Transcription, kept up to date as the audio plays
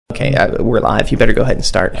Okay, we're live. You better go ahead and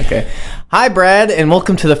start. Okay. Hi, Brad, and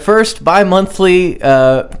welcome to the first bi-monthly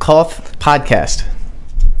cough podcast.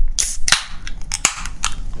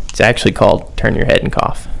 It's actually called Turn Your Head and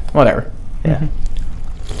Cough. Whatever. Yeah.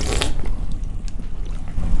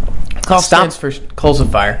 Cough stands for coals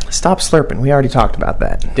of fire. Stop slurping. We already talked about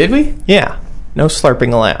that. Did we? Yeah. No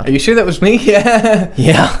slurping allowed. Are you sure that was me? Yeah.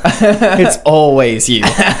 Yeah. It's always you.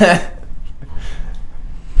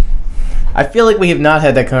 I feel like we have not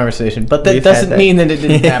had that conversation, but that doesn't mean that it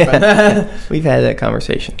didn't happen. We've had that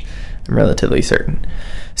conversation. I'm relatively certain.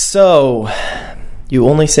 So, you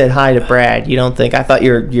only said hi to Brad. You don't think... I thought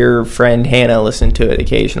your friend Hannah listened to it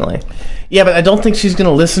occasionally. Yeah, but I don't think she's going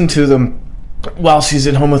to listen to them while she's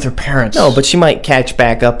at home with her parents. No, but she might catch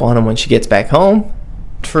back up on them when she gets back home.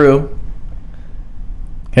 True.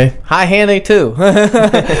 Okay. Hi, Hannah, too.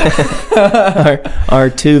 our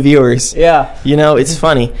two viewers. Yeah. You know, it's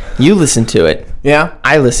funny. You listen to it. Yeah.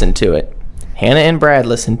 I listen to it. Hannah and Brad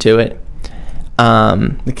listen to it. The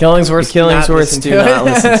Killingsworths do not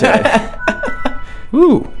listen to it.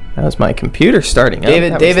 Ooh, that was my computer starting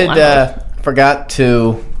up. David forgot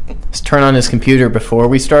to turn on his computer before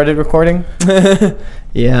we started recording.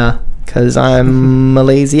 Yeah, because I'm a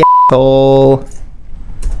lazy asshole.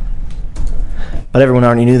 But everyone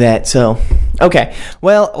already knew that, so... Okay,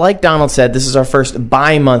 well, like Donald said, this is our first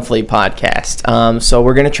bi-monthly podcast. So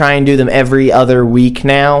we're going to try and do them every other week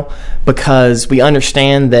now, because we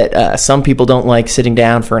understand that some people don't like sitting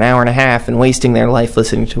down for an hour and a half and wasting their life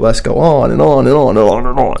listening to us go on and on and on and on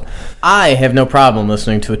and on. I have no problem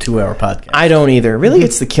listening to a 2-hour podcast. I don't either. Really,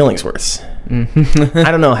 it's the Killingsworths.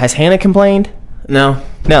 I don't know. Has Hannah complained? No.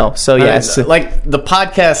 So yes. Like the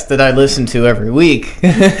podcast that I listen to every week.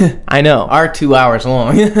 I know. Are 2 hours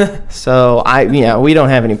long. So we don't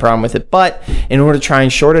have any problem with it. But in order to try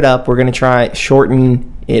and shorten it up, we're going to try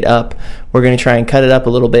and cut it up a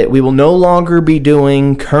little bit. We will no longer be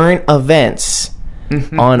doing current events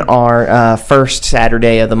on our first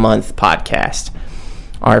Saturday of the month podcast.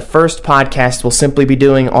 Our first podcast will simply be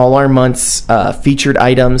doing all our month's featured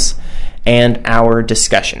items and our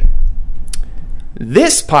discussion.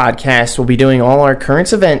 This podcast will be doing all our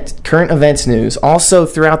current events news. Also,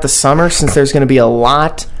 throughout the summer, since there's going to be a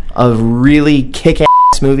lot of really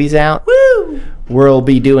kick-ass movies out, we'll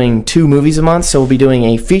be doing 2 movies a month. So we'll be doing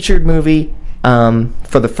a featured movie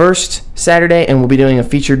for the first Saturday, and we'll be doing a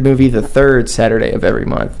featured movie the third Saturday of every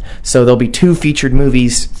month. So there'll be 2 featured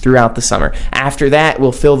movies throughout the summer. After that,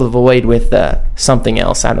 we'll fill the void with something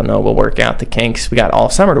else. I don't know. We'll work out the kinks. We got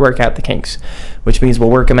all summer to work out the kinks, which means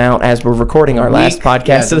we'll work them out as we're recording our last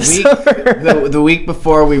podcast of the summer. The week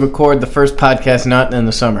before we record the first podcast, not in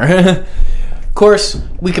the summer. Of course,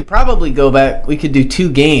 we could probably go back. We could do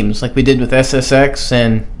 2 games like we did with SSX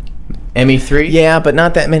and ME3. Yeah, but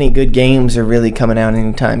not that many good games are really coming out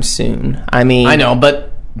anytime soon. I mean, I know,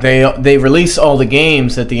 but they release all the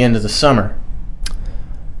games at the end of the summer.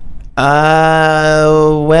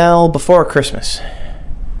 Well, before Christmas.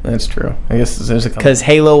 That's true. I guess there's a couple. Because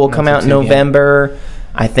Halo will come out in November.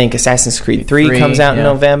 I think Assassin's Creed 3 comes out in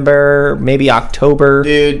November, maybe October.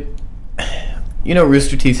 Dude, you know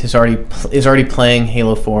Rooster Teeth is already playing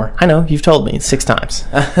Halo 4. I know, you've told me 6 times.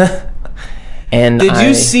 And did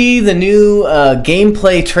you see the new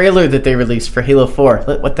gameplay trailer that they released for Halo 4?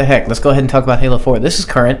 What the heck? Let's go ahead and talk about Halo 4. This is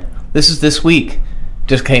current. This is this week.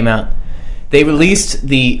 Just came out. They released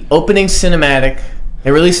the opening cinematic.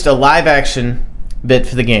 They released a live-action bit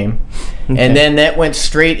for the game. Okay. And then that went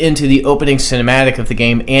straight into the opening cinematic of the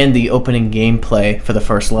game and the opening gameplay for the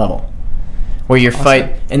first level. Where you're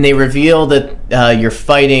and they reveal that you're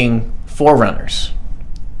fighting Forerunners.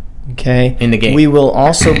 Okay. In the game. We will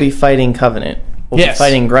also be fighting Covenant. We'll be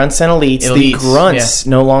fighting Grunts and Elites. The Grunts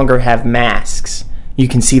no longer have masks. You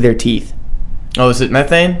can see their teeth. Oh, is it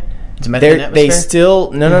methane? Is it methane atmosphere? They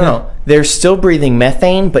still... No. They're still breathing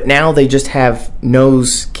methane, but now they just have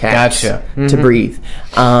nose caps to breathe.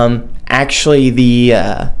 Actually,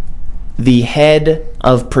 the head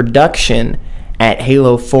of production at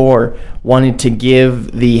Halo 4 wanted to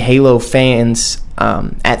give the Halo fans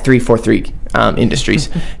at 343 Industries,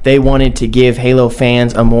 they wanted to give Halo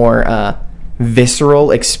fans a more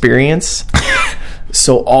visceral experience.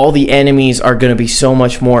 So all the enemies are going to be so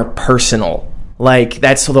much more personal. Like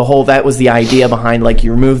that was the idea behind, like,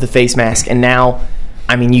 you remove the face mask and now,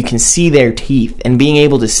 I mean, you can see their teeth, and being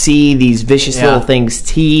able to see these vicious little things'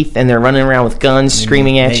 teeth, and they're running around with guns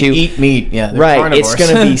screaming at you. Eat meat, right? Carnivores. It's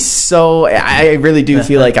going to be so. I really do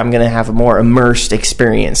feel like I'm going to have a more immersed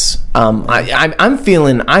experience. I'm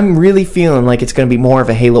really feeling like it's going to be more of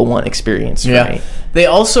a Halo 1 experience. Yeah. Right? They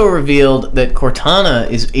also revealed that Cortana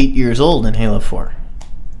is 8 years old in Halo 4.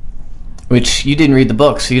 which you didn't read the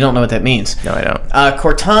book, so you don't know what that means. No, I don't.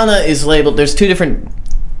 Cortana is labeled... There's two different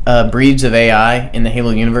breeds of AI in the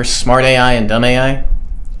Halo universe, smart AI and dumb AI.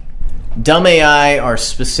 Dumb AI are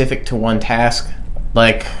specific to one task,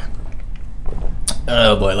 like...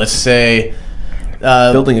 Oh boy, let's say...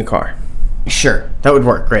 Building a car. Sure, that would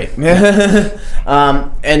work great.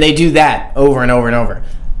 And they do that over and over and over.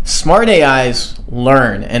 Smart AIs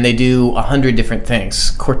learn, and they do 100 different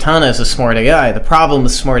things. Cortana is a smart AI. The problem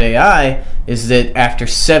with smart AI is that after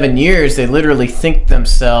 7 years, they literally think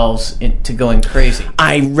themselves into going crazy.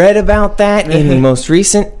 I read about that in the most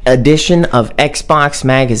recent edition of Xbox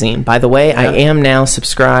Magazine. By the way, I am now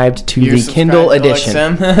subscribed to the Kindle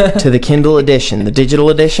edition. To the Kindle edition. The digital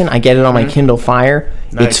edition, I get it on my Kindle Fire.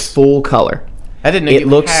 Nice. It's full color. I didn't know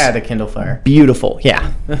you had a Kindle Fire. Beautiful,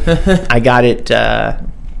 yeah. I got it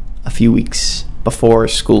a few weeks before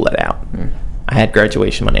school let out. I had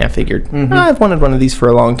graduation money. I figured, I've wanted one of these for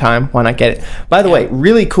a long time. Why not get it? By the way,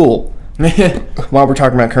 really cool, while we're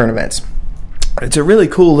talking about current events, it's a really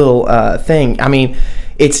cool little thing. I mean,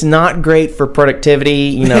 it's not great for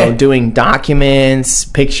productivity, doing documents,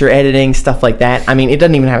 picture editing, stuff like that. I mean, it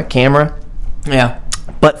doesn't even have a camera. Yeah.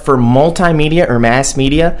 But for multimedia or mass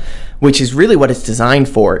media, which is really what it's designed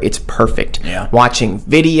for, it's perfect. Yeah. Watching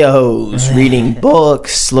videos, reading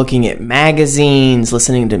books, looking at magazines,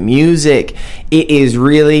 listening to music. It is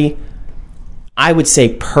really, I would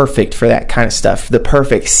say, perfect for that kind of stuff. The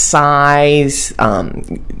perfect size,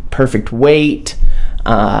 perfect weight,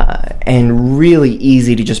 and really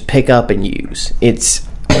easy to just pick up and use. It's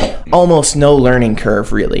almost no learning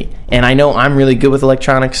curve, really. And I know I'm really good with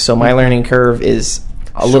electronics, so my learning curve is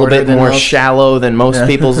a little bit more shallow than most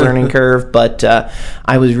people's learning curve, but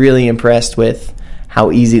I was really impressed with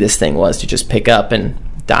how easy this thing was to just pick up and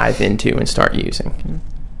dive into and start using.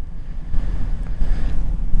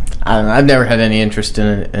 I don't know. I've never had any interest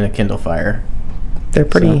in a Kindle Fire. They're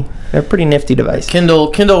pretty nifty devices.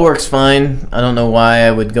 Kindle works fine. I don't know why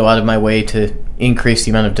I would go out of my way to increase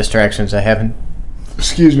the amount of distractions I have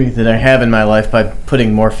that I have in my life by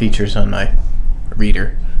putting more features on my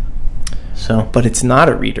reader. But it's not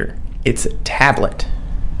a reader. It's a tablet.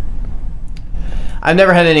 I've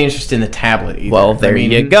never had any interest in the tablet either. Well, there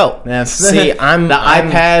you go. See,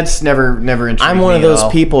 iPads never intrigued me. I'm one of those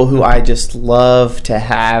people who I just love to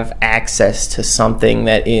have access to something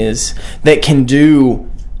that can do,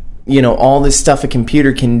 all this stuff a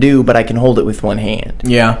computer can do, but I can hold it with one hand.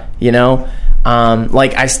 Yeah.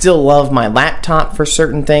 Like I still love my laptop for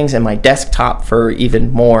certain things and my desktop for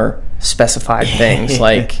even more specified things,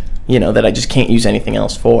 like that I just can't use anything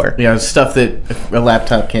else for. Yeah, stuff that a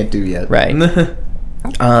laptop can't do yet. Right.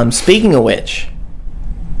 Speaking of which,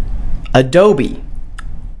 Adobe,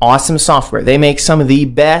 awesome software. They make some of the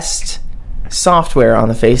best software on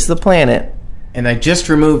the face of the planet. And I just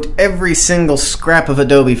removed every single scrap of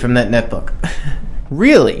Adobe from that netbook.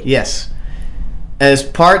 Really? Yes. As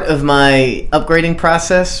part of my upgrading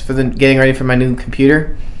process for getting ready for my new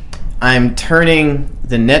computer, I'm turning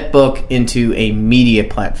the netbook into a media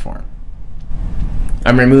platform.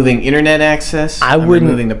 I'm removing internet access. I'm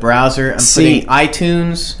removing the browser. I'm putting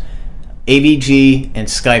iTunes, AVG, and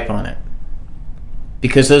Skype on it.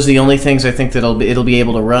 Because those are the only things I think that it'll be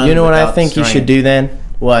able to run. You know what I think you should do then?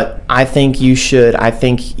 What? I think you should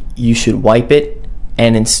wipe it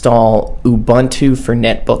and install Ubuntu for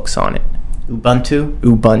netbooks on it.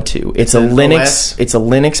 Ubuntu. It's a Linux. OS? It's a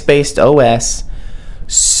Linux-based OS.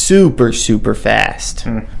 Super fast.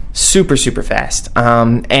 Super fast.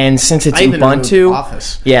 And since it's Ubuntu,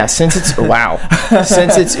 Office. Yeah, since it's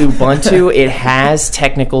since it's Ubuntu, it has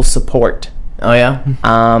technical support. Oh yeah.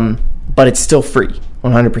 But it's still free,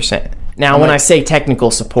 100%. Now, when I say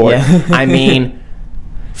technical support, I mean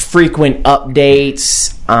frequent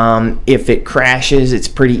updates. If it crashes, it's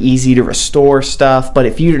pretty easy to restore stuff. But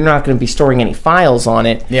if you're not going to be storing any files on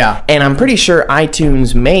it, and I'm pretty sure Apple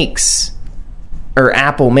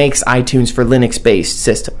makes iTunes for Linux-based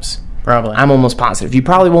systems. Probably. I'm almost positive. You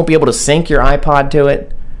probably won't be able to sync your iPod to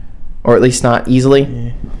it, or at least not easily.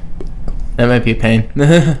 Yeah. That might be a pain.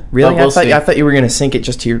 Really? I thought you were going to sync it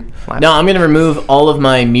just to your laptop. No, I'm going to remove all of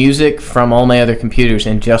my music from all my other computers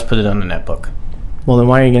and just put it on the netbook. Well, then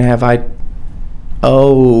why are you going to have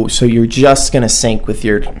Oh, so you're just going to sync with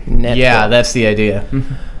your netbook. Yeah, that's the idea.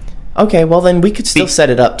 Okay, well then we could still set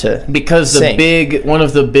it up to because sync. one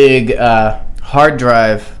of the big hard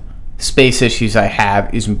drive space issues I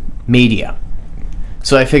have is media.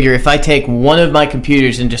 So I figure if I take one of my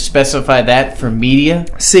computers and just specify that for media,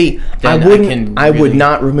 I would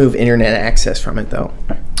not remove internet access from it though.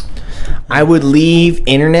 I would leave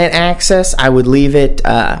internet access. I would leave it.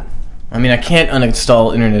 I mean, I can't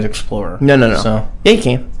uninstall Internet Explorer. No. So yeah, you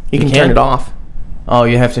can. You can can? turn it off. Oh,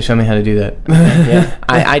 you have to show me how to do that. Yeah,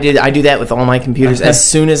 I do that with all my computers. As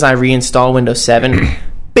soon as I reinstall Windows 7,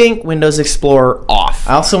 bing, Windows Explorer off.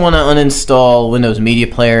 I also want to uninstall Windows Media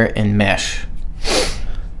Player and Mesh.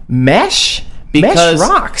 Mesh? Mesh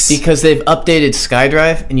rocks. Because they've updated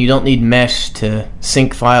SkyDrive, and you don't need Mesh to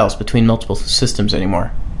sync files between multiple systems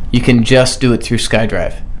anymore. You can just do it through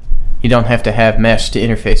SkyDrive. You don't have to have Mesh to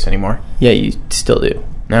interface anymore. Yeah, you still do.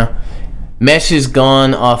 No. Mesh is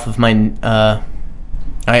gone off of my...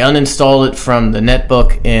 I uninstalled it from the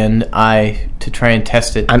netbook to try and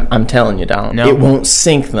test it. I'm telling you, Donald. No. It won't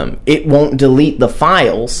sync them. It won't delete the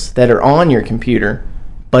files that are on your computer,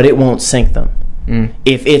 but it won't sync them.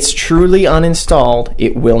 If it's truly uninstalled,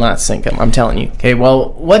 it will not sync them. I'm telling you. Okay,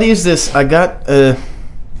 well, what is this? I got...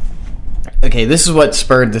 Okay, this is what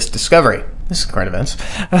spurred this discovery. This is current events.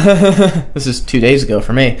 This is 2 days ago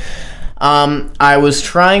for me. I was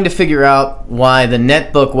trying to figure out why the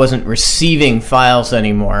netbook wasn't receiving files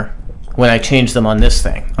anymore when I changed them on this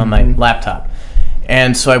thing, on my laptop.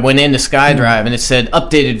 And so I went into SkyDrive, and it said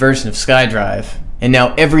updated version of SkyDrive. And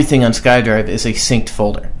now everything on SkyDrive is a synced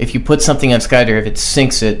folder. If you put something on SkyDrive, it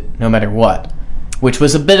syncs it no matter what. Which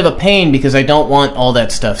was a bit of a pain because I don't want all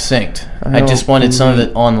that stuff synced. I just wanted some of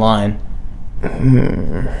it online.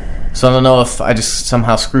 So I don't know if I just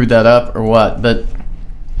somehow screwed that up or what, but...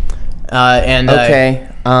 Okay.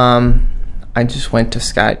 I just went to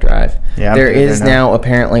SkyDrive. Yeah, there is now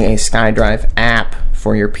apparently a SkyDrive app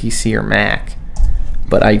for your PC or Mac,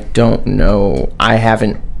 but I don't know.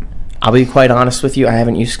 I'll be quite honest with you. I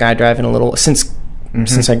haven't used SkyDrive in a little since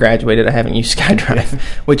I graduated. I haven't used SkyDrive,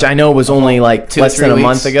 which I know was only like less than a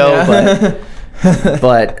month ago. Yeah.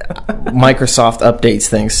 But Microsoft updates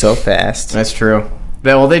things so fast. That's true.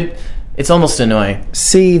 Well, it's almost annoying.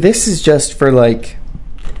 See, this is just for like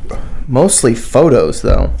mostly photos,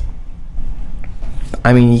 though.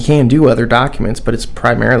 I mean, you can do other documents, but it's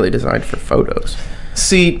primarily designed for photos.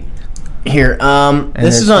 See, here,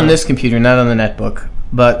 this is on this computer, not on the netbook.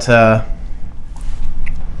 But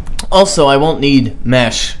also, I won't need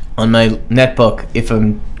Mesh on my netbook if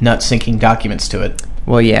I'm not syncing documents to it.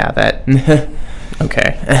 Well, yeah, that...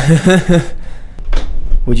 Okay.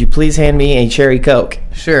 Would you please hand me a cherry Coke?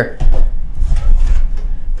 Sure.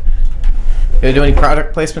 Did I do any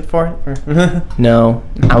product placement for it? No.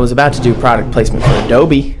 I was about to do product placement for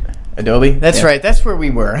Adobe. Adobe? That's right. That's where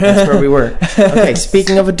we were. That's where we were. Okay,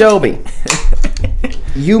 speaking of Adobe,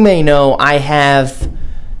 you may know I have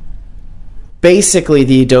basically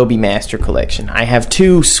the Adobe Master Collection. I have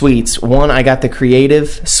two suites. One, I got the Creative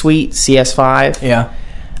Suite, CS5. Yeah.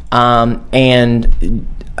 And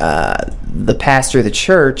the pastor of the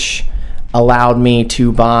church allowed me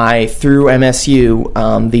to buy through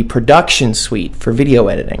MSU the Production Suite for video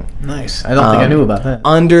editing. Nice. I don't think I knew about that.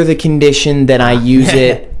 Under the condition that I use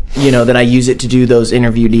it, that I use it to do those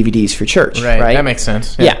interview DVDs for church. Right. That makes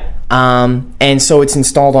sense. Yeah. And so it's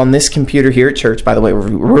installed on this computer here at church. By the way,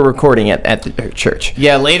 we're recording it at the church.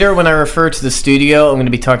 Yeah, later when I refer to the studio, I'm going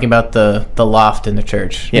to be talking about the loft in the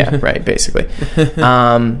church. Yeah, right, basically.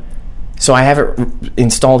 So I have it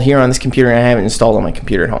installed here on this computer, and I have it installed on my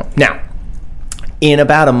computer at home. Now, in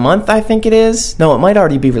about a month, I think it is. No, it might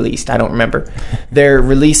already be released. I don't remember. They're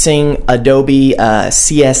releasing Adobe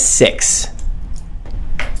CS6.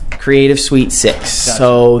 Creative Suite 6. Gotcha.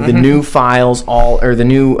 So the new files the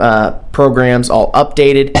new programs all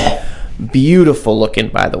updated. Beautiful looking,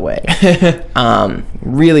 by the way.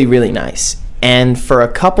 Really, really nice. And for a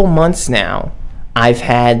couple months now, I've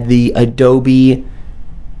had the Adobe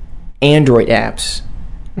Android apps.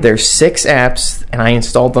 There's 6 apps, and I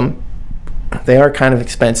installed them. They are kind of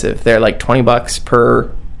expensive. They're like $20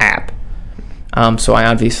 per app. So I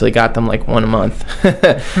obviously got them like one a month.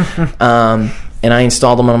 And I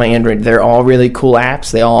installed them on my Android. They're all really cool apps.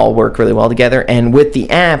 They all work really well together. And with the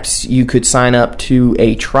apps, you could sign up to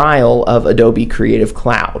a trial of Adobe Creative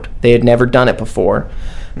Cloud. They had never done it before,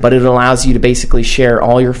 but it allows you to basically share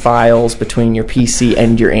all your files between your PC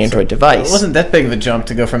and your Android device. It wasn't that big of a jump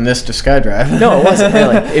to go from this to SkyDrive. No, it wasn't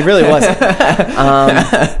really. It really wasn't.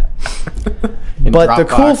 But the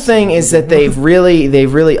cool thing is that they've really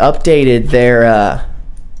updated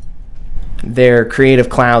their Creative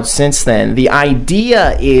Cloud since then. The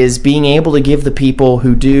idea is being able to give the people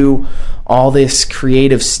who do all this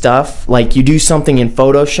creative stuff, like you do something in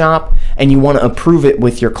Photoshop and you want to approve it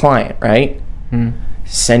with your client, right?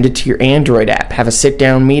 Send it to your Android app, have a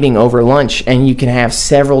sit-down meeting over lunch, and you can have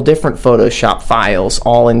several different Photoshop files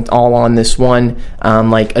all on this one.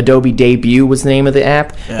 Like Adobe Debut was the name of the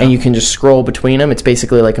app, and you can just scroll between them. It's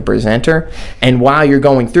basically like a presenter. And while you're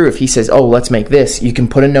going through, if he says, "Oh, let's make this," you can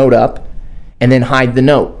put a note up and then hide the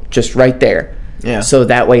note just right there. Yeah. So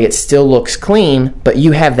that way it still looks clean, but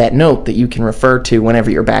you have that note that you can refer to whenever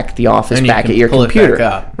you're back at the office, And you back can at your pull it computer.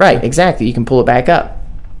 back up. Right, exactly. You can pull it back up.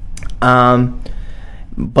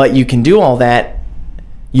 But you can do all that.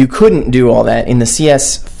 You couldn't do all that in the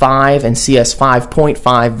CS5 and CS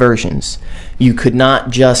 5.5 versions. You could not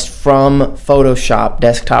just from Photoshop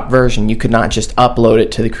desktop version, you could not just upload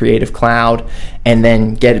it to the Creative Cloud and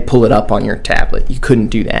then pull it up on your tablet. You couldn't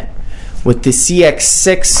do that. With the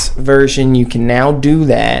CX6 version, you can now do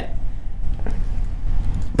that,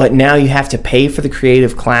 but now you have to pay for the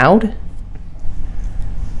Creative Cloud.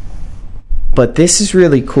 But this is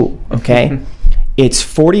really cool, okay? It's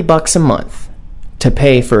 $40 a month to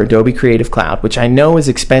pay for Adobe Creative Cloud, which I know is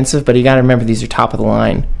expensive, but you got to remember these are top of the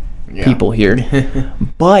line people here.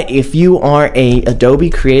 But if you are a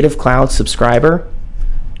Adobe Creative Cloud subscriber,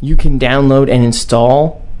 you can download and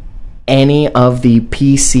install any of the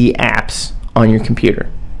PC apps on your computer.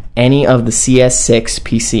 Any of the CS6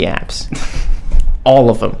 PC apps. All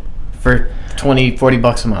of them. For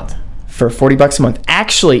 $40 a month. For $40 a month.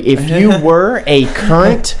 Actually, if you were a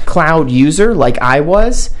current cloud user like I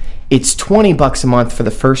was, it's $20 a month for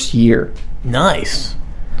the first year. Nice.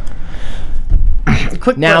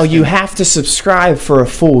 Quick Now question. you have to subscribe for a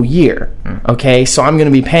full year. Okay, so I'm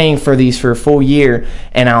going to be paying for these for a full year,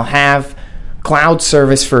 and I'll have cloud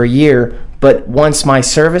service for a year. But once my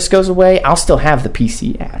service goes away, I'll still have the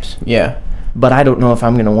PC apps. Yeah. But I don't know if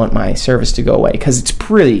I'm going to want my service to go away because it's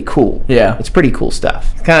pretty cool. Yeah. It's pretty cool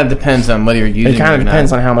stuff. It kind of depends on whether you're using it. It kind of or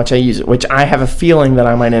depends not. on how much I use it, which I have a feeling that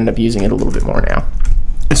I might end up using it a little bit more now.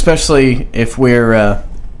 Especially if we're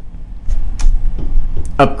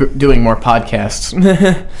doing more podcasts.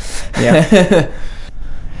 Yeah.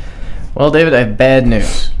 Well, David, I have bad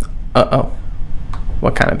news. Uh-oh.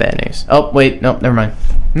 What kind of bad news? Oh, wait. No, never mind.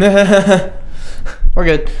 We're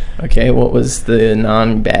good. Okay, what was the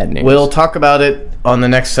non-bad news? We'll talk about it on the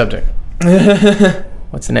next subject.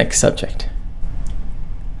 What's the next subject?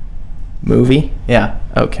 Movie? Yeah.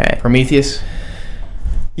 Okay. Prometheus.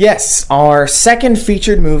 Yes, our second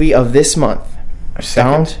featured movie of this month.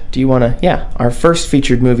 Second? Do you want to... Yeah, our first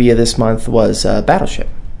featured movie of this month was Battleship.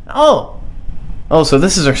 Oh, so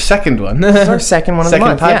this is our second one. This is our second one of second the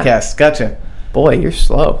month. Yeah. podcast. Gotcha. Boy, you're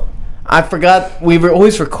slow. I forgot we were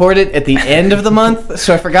always recorded at the end of the month,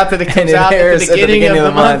 so I forgot that it comes out at the beginning of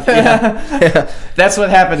the month. Yeah. That's what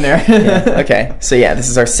happened there. Okay, so yeah, this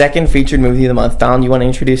is our second featured movie of the month. Don, you want to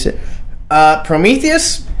introduce it?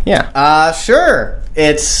 Prometheus? Yeah. Sure.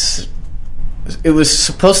 It was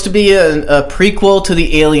supposed to be a prequel to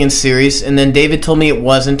the Alien series, and then David told me it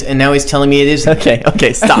wasn't, and now he's telling me it is.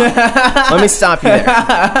 Okay, stop. Let me stop you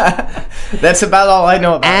there. That's about all I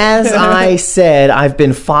know about As it. I said, I've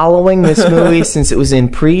been following this movie since it was in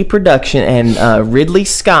pre-production, and Ridley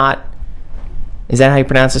Scott, is that how you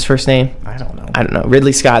pronounce his first name? I don't know. I don't know.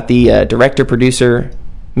 Ridley Scott, the director, producer,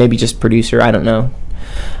 maybe just producer, I don't know,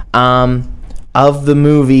 of the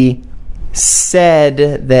movie,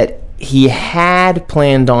 said that he had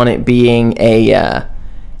planned on it being a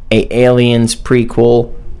Alien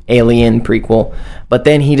prequel, but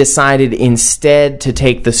then he decided instead to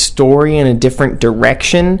take the story in a different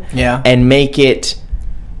direction, and make it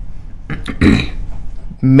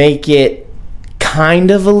kind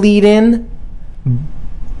of a lead-in,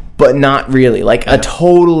 but not really, like a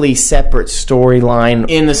totally separate storyline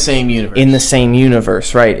In the same universe. in the same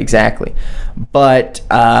universe, right? Exactly. But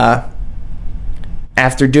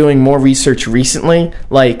after doing more research recently,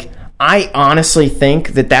 like, I honestly think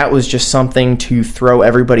that was just something to throw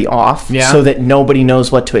everybody off, so that nobody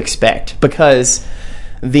knows what to expect. Because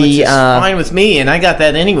Which is fine with me, and I got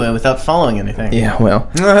that anyway without following anything. yeah, well,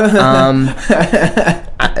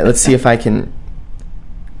 let's see if I can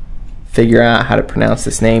figure out how to pronounce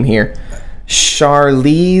this name here.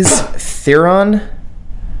 Charlize Theron.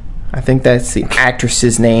 I think that's the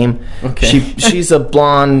actress's name. Okay. She's a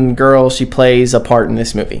blonde girl. She plays a part in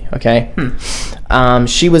this movie. Okay.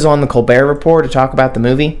 She was on the Colbert Report to talk about the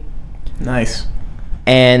movie. Nice.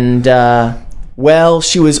 And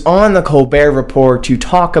she was on the Colbert Report to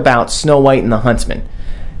talk about Snow White and the Huntsman,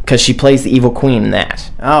 because she plays the evil queen in that.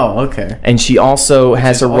 Oh, okay. And she also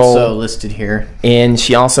has a role. Also listed here. And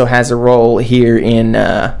she also has a role here in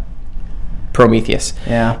Prometheus.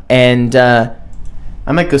 Yeah. And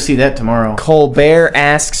I might go see that tomorrow. Colbert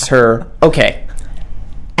asks her, okay,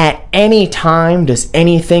 at any time does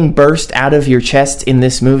anything burst out of your chest in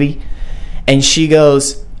this movie? And she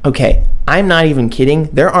goes, okay, I'm not even kidding.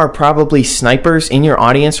 There are probably snipers in your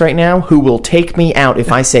audience right now who will take me out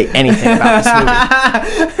if I say anything about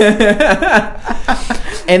this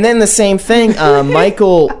movie. And then the same thing,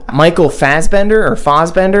 Michael Fassbender or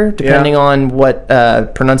Fassbender, depending on what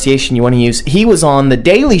pronunciation you want to use. He was on The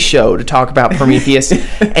Daily Show to talk about Prometheus,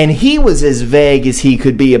 and he was as vague as he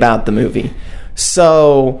could be about the movie.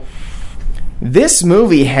 So this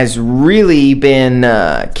movie has really been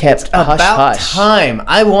kept hush-hush. Time.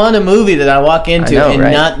 I want a movie that I walk into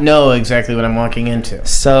not know exactly what I'm walking into.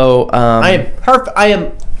 So I am perfect. I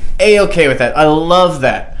am A-okay with that. I love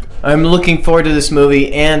that. I'm looking forward to this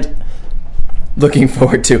movie and looking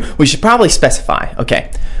forward to. We should probably specify.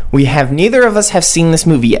 Okay, neither of us have seen this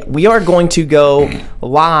movie yet. We are going to go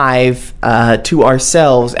live to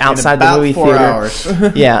ourselves outside the movie 4 theater. hours.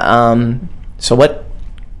 Yeah. So what?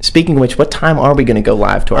 Speaking of which, what time are we going to go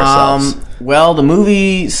live to ourselves? Well, the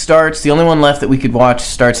movie starts. The only one left that we could watch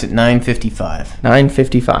starts at 9:55.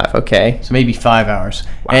 9:55. Okay. So maybe 5 hours,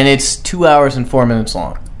 and it's 2 hours and 4 minutes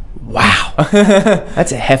long. Wow,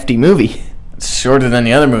 that's a hefty movie. It's shorter than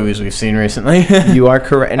the other movies we've seen recently. You are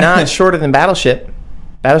correct. Not shorter than Battleship.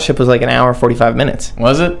 Battleship was like an hour 45 minutes.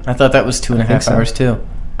 Was it? I thought that was 2.5 hours too.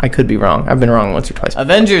 I could be wrong. I've been wrong once or twice.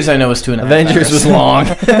 Avengers, I know, was 2.5 hours. Avengers was long,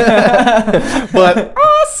 but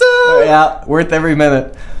awesome. Yeah, worth every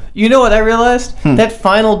minute. You know what I realized? That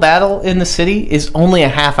final battle in the city is only a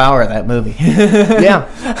half hour of that movie. Yeah,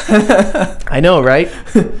 I know, right?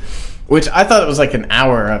 Which I thought it was like an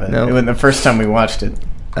hour of it when the first time we watched it.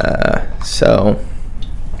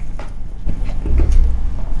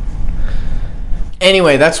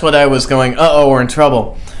 Anyway, that's what I was going, we're in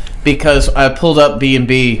trouble. Because I pulled up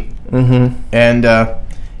B&B, and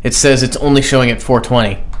it says it's only showing at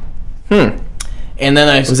 420. And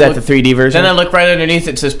then Was that the 3D version? Then I look right underneath,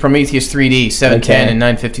 it says Prometheus 3D, 710 and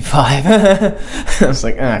 955. I was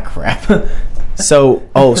like, crap. So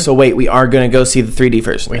wait, we are going to go see the 3D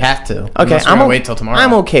version. We have to. Okay, I'm going to wait till tomorrow.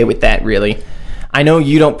 I'm okay with that, really. I know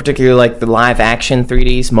you don't particularly like the live action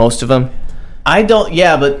 3Ds, most of them. I don't,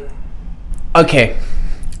 but... Okay.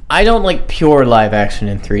 I don't like pure live action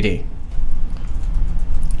in 3D.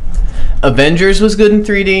 Avengers was good in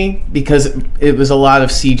 3D because it was a lot of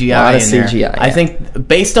CGI A lot of in there. CGI, yeah. I think,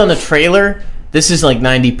 based on the trailer, this is like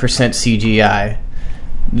 90% CGI.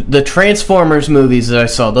 The Transformers movies that I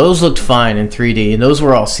saw, those looked fine in 3D, and those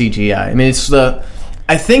were all CGI. I mean,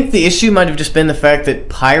 I think the issue might have just been the fact that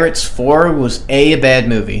Pirates 4 was a bad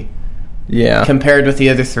movie. Yeah. Compared with the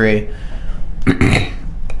other three.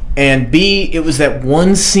 And B, it was that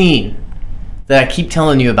one scene that I keep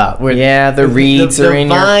telling you about. Where the reeds are in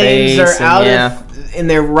your face. The vines are out of... And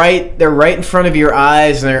they're right in front of your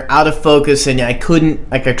eyes, and they're out of focus, and I couldn't...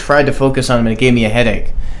 Like, I tried to focus on them, and it gave me a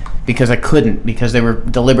headache. Because I couldn't, because they were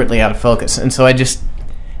deliberately out of focus. And so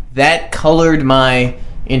that colored my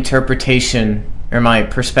interpretation, or my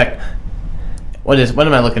perspective. What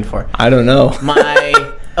am I looking for? I don't know.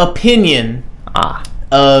 My opinion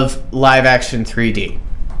of live action 3D.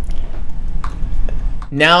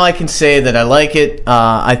 Now I can say that I like it.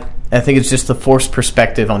 I think it's just the forced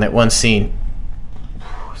perspective on that one scene.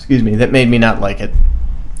 Excuse me, that made me not like it.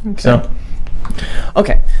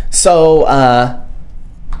 Okay. So,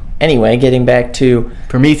 anyway, getting back to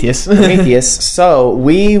Prometheus. So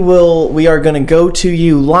we are going to go to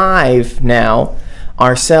you live now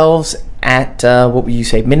ourselves at what would you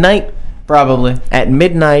say, midnight? Probably at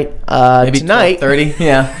midnight. Maybe tonight. 12:30.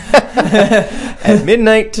 Yeah. At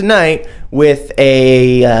midnight tonight with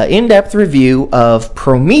a in-depth review of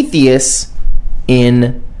Prometheus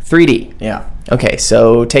in 3D. Yeah. Okay,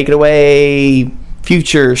 so take it away.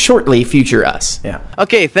 Future us. Yeah.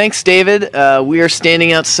 Okay, thanks, David. We are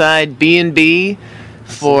standing outside B&B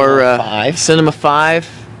for Cinema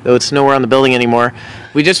 5, though it's nowhere on the building anymore.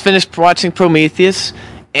 We just finished watching Prometheus,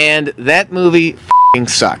 and that movie f***ing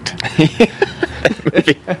sucked.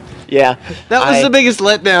 Yeah. That was the biggest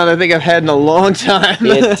letdown I think I've had in a long time.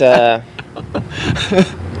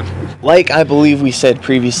 Like I believe we said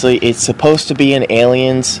previously, it's supposed to be an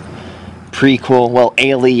Aliens prequel. Well,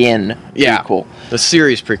 Alien prequel. The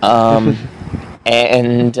series prequel.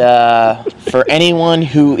 And for anyone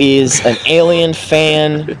who is an Alien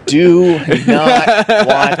fan, do not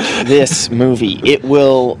watch this movie. It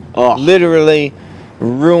will literally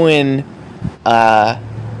ruin the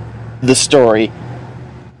story.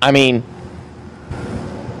 I mean,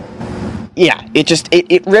 yeah,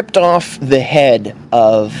 it ripped off the head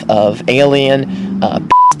of Alien,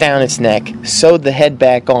 down its neck, sewed the head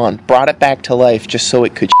back on, brought it back to life just so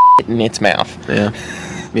it could shit in its mouth.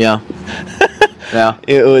 Yeah.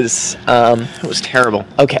 It was terrible.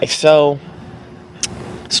 Okay, so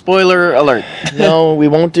spoiler alert. No, we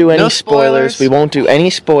won't do any No spoilers. We won't do any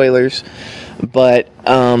spoilers. But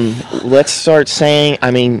let's start saying, I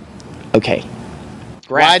mean, okay.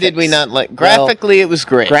 Why did we not like... Well, Graphically, it was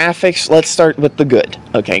great. Graphics, let's start with the good.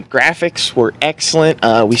 Okay, graphics were excellent.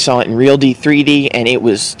 We saw it in Real D 3D, and it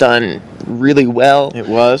was done really well. It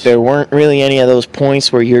was. There weren't really any of those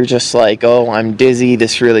points where you're just like, oh, I'm dizzy,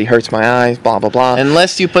 this really hurts my eyes, blah, blah, blah.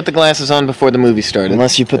 Unless you put the glasses on before the movie started.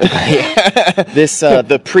 Unless you put the...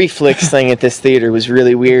 the pre-flicks thing at this theater was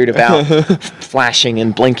really weird about flashing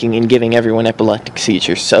and blinking and giving everyone epileptic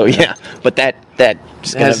seizures. So, yeah. But that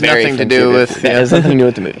has nothing to do with... That has nothing to do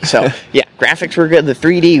with the movie. So, yeah, graphics were good. The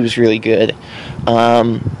 3D was really good.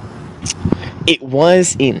 It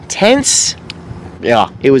was intense. Yeah.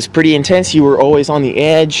 It was pretty intense. You were always on the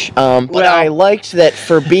edge. But I liked that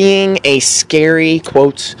for being a scary,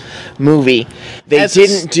 quotes, movie, they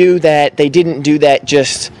didn't do that. They didn't do that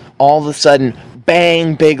just all of a sudden,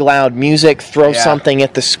 bang, big, loud music, throw something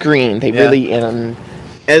at the screen. They really...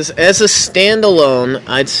 As a standalone,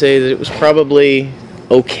 I'd say that it was probably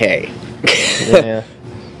okay. Yeah.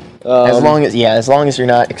 As long as you're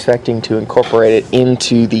not expecting to incorporate it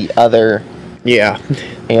into the other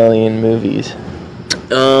Alien movies.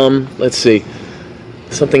 Let's see.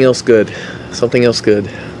 Something else good.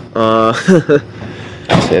 I'd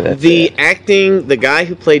say that's the acting, the guy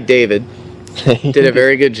who played David did a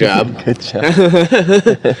very good job. Good job. He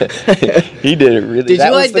did it really. Did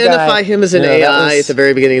you identify him as an AI at the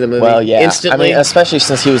very beginning of the movie? Well, yeah. Instantly? I mean, especially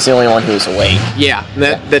since he was the only one who was awake. Yeah,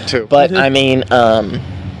 that too. But, I mean,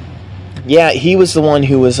 he was the one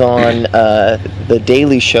who was on The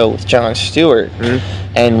Daily Show with Jon Stewart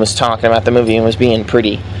and was talking about the movie and was being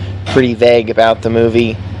pretty vague about the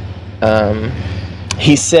movie.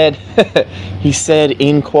 He said,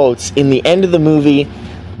 in quotes, in the end of the movie,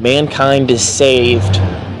 mankind is saved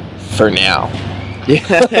for now. Yeah.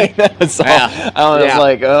 That was all. I was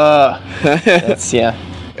like, that's,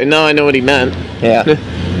 No, I know what he meant. Yeah.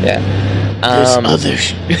 Yeah. There's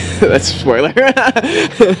others. That's a spoiler.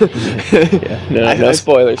 No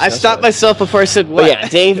spoilers. I stopped myself before I said what. But yeah,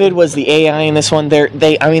 David was the AI in this one.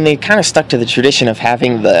 They kind of stuck to the tradition of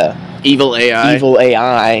having the evil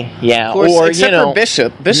AI. Yeah. Of course, except for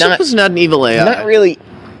Bishop. Bishop was not an evil AI. Not really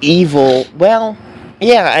evil. Well,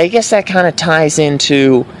 yeah, I guess that kind of ties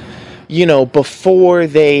into, before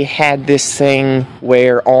they had this thing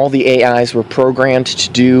where all the AIs were programmed to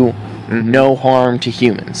do no harm to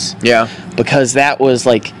humans. Yeah. Because that was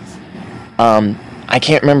like, I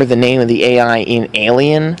can't remember the name of the AI in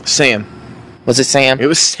Alien. Sam. Was it Sam? It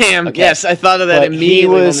was Sam. Okay. Yes, I thought of that But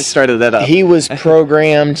immediately when we started that up. He was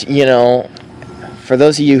programmed, for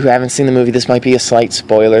those of you who haven't seen the movie, this might be a slight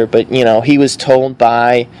spoiler, but, he was told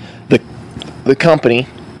by the company,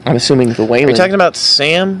 I'm assuming the Wayland. Are you talking about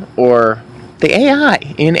Sam or... The AI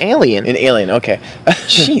in Alien. In Alien, okay.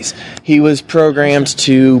 Jeez. He was programmed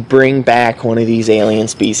to bring back one of these alien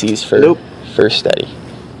species for study.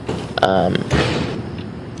 I'm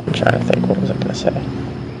trying to think. What was I going to say?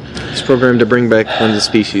 He's programmed to bring back one of the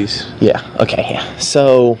species. Yeah, okay, yeah.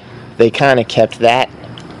 So they kind of kept that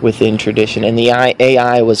within tradition. And the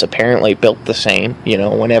AI was apparently built the same,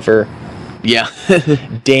 whenever...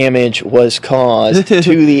 damage was caused to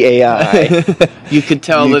the AI. You could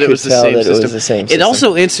tell that it was the same system. It system.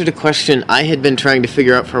 also answered a question I had been trying to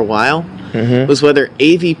figure out for a while, was whether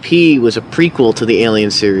AVP was a prequel to the Alien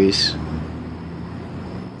series.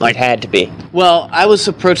 It had to be. Well, I was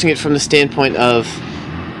approaching it from the standpoint of,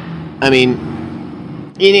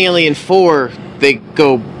 in Alien 4, they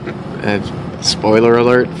go, spoiler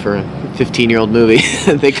alert for a 15-year-old movie,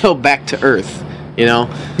 they go back to Earth,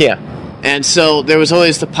 Yeah. And so there was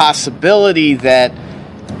always the possibility that,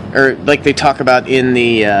 or like they talk about in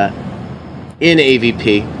the in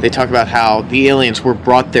AVP, they talk about how the aliens were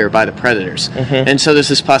brought there by the Predators. And so there's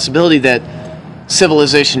this possibility that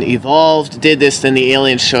civilization evolved, did this, then the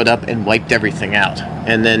aliens showed up and wiped everything out.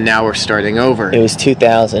 And then now we're starting over. It was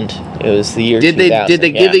 2000. It was the year 2000. Did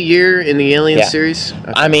they give a year in the Alien series?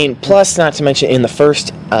 Okay. Plus, not to mention, in the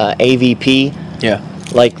first AVP... Yeah.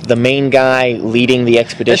 Like, the main guy leading the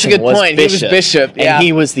expedition That's a good was point. Bishop. He was Bishop, yeah. And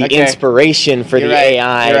he was the inspiration for the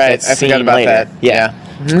AI. You're right. That's I forgot about later. that. Yeah.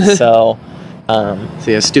 So,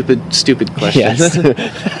 yeah, stupid question. Yes.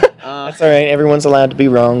 That's all right. Everyone's allowed to be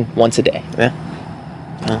wrong once a day. Yeah.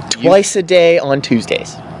 Twice a day on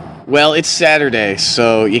Tuesdays. Well, it's Saturday,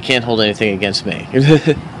 so you can't hold anything against me.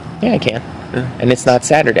 Yeah, I can. And it's not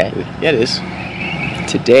Saturday. Yeah, it is.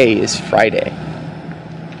 Today is Friday.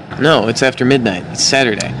 No, it's after midnight. It's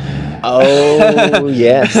Saturday. Oh,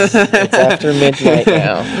 yes. It's after midnight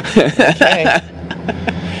now. Okay.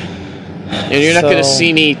 And you're not going to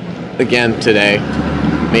see me again today.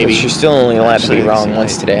 Maybe. But you're still only allowed to be wrong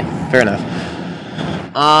once today. Fair enough.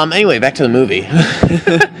 Anyway, back to the movie.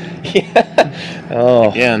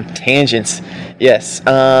 Oh, again. tangents. Yes.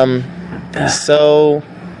 So,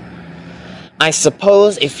 I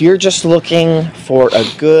suppose if you're just looking for a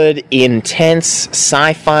good, intense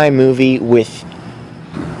sci-fi movie with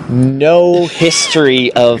no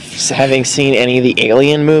history of having seen any of the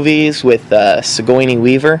Alien movies with Sigourney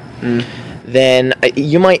Weaver, then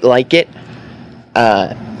you might like it.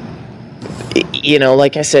 You know,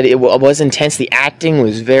 like I said, it was intense. The acting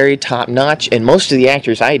was very top-notch, and most of the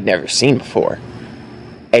actors I had never seen before,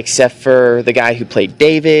 except for the guy who played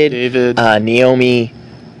David. Naomi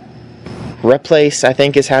Replace, I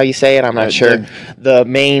think is how you say it. I'm not sure. The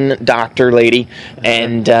main doctor lady,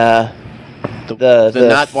 and the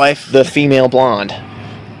not wife, the female blonde.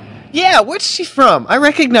 Yeah, where's she from? I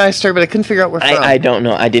recognized her, but I couldn't figure out where from. I don't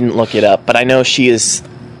know. I didn't look it up, but I know she's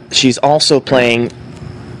also playing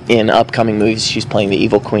in upcoming movies. She's playing the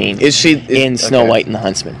evil queen. Is she in Snow White and the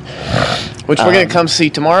Huntsman? Which we're gonna come see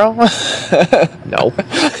tomorrow? No.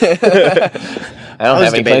 I don't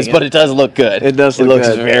have any plans, but it does look good. It does look looks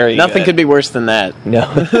good. very Nothing good. could be worse than that. No.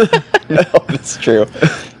 No, that's true.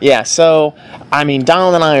 Yeah, so, I mean,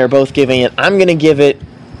 Donald and I are both giving it, I'm going to give it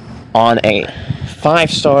on a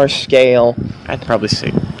 5-star scale. I'd probably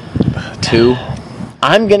say 2.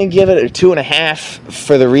 I'm going to give it a 2.5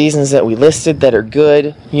 for the reasons that we listed that are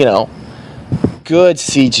good. You know, good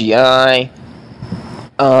CGI.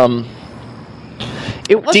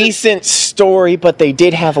 It wasn't Decent story, but they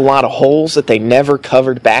did have a lot of holes that they never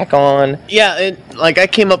covered back on. Yeah, like I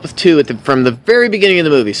came up with 2 from the very beginning of the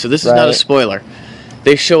movie, so this is not a Right. spoiler.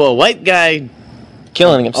 They show a white guy,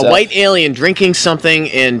 Killing himself. a white alien drinking something,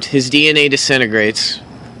 and his DNA disintegrates.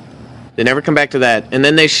 They never come back to that. And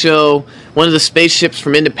then they show one of the spaceships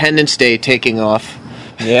from Independence Day taking off.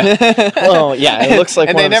 Yeah. Well, yeah, it looks like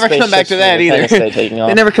And one they of the never come back spaceships to from that either. Independence Day taking off.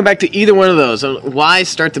 They never come back to either one of those. Why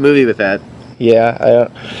start the movie with that? Yeah,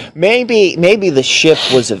 maybe the ship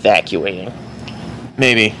was evacuating,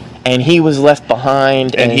 Maybe. and he was left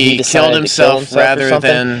behind, And he decided killed to himself kill himself or rather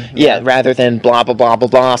something. than- rather than blah blah blah blah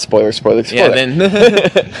blah. Spoiler. Yeah, then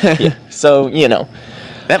Yeah, so you know,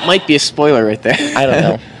 that might be a spoiler right there. I don't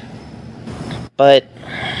know, but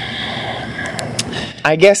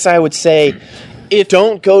I guess I would say.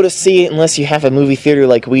 Don't go to see it unless you have a movie theater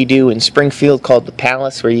like we do in Springfield called the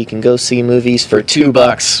Palace, where you can go see movies for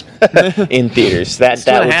 $2 in theaters. That It's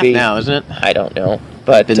 2.5 would be now, isn't it? I don't know,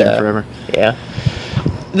 but Been there forever. Yeah,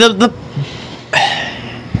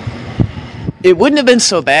 It wouldn't have been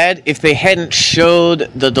so bad if they hadn't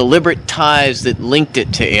showed the deliberate ties that linked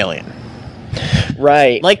it to Alien.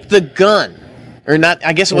 right. Like the gun. Or not,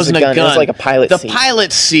 I guess it wasn't a gun. It was like a pilot the seat. The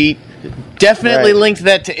pilot seat definitely Right. linked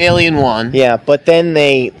that to Alien 1. Yeah, but then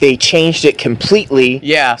they changed it completely.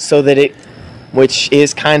 Yeah. So that which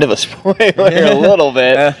is kind of a spoiler a little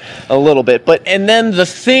bit, but And then the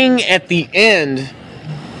thing at the end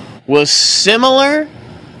was similar.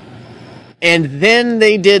 And then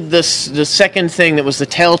they did the second thing that was the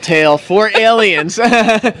telltale for aliens.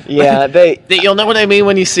 yeah, You'll know what I mean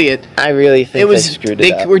when you see it. I really think they screwed it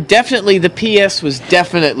They up. were definitely, the PS was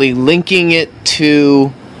definitely linking it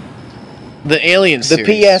to the Alien series.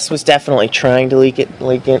 The PS was definitely trying to link it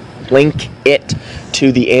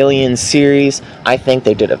to the Alien series. I think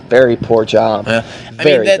they did a very poor job.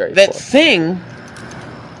 Very that poor. thing.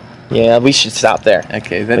 Yeah, we should stop there.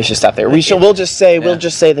 Okay, We should stop there. We'll just say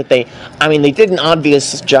that they did an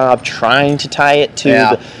obvious job trying to tie it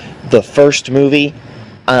to the first movie,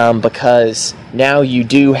 because now you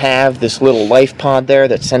do have this little life pod there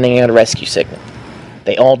that's sending out a rescue signal.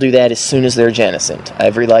 They all do that as soon as they're jettisoned.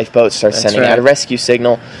 Every lifeboat starts sending out a rescue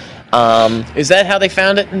signal. Is that how they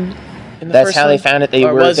found it in the That's first how one? they found it. They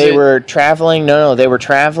Or were was they it- were traveling. No, they were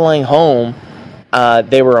traveling home.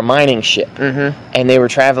 They were a mining ship, and they were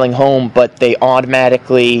traveling home, but they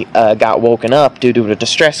automatically got woken up due to a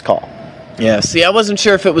distress call. Yeah. See, I wasn't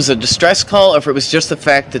sure if it was a distress call or if it was just the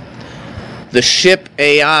fact that the ship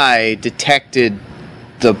AI detected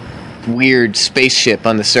the weird spaceship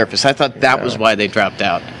on the surface. I thought that was why they dropped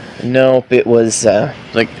out. Nope, it was.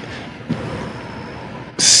 Like,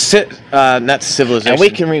 not Civilization. And we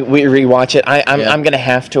can rewatch it. I'm gonna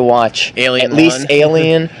have to watch Alien at least 1.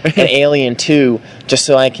 Alien and Alien 2 just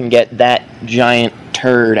so I can get that giant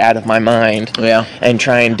turd out of my mind. Yeah. And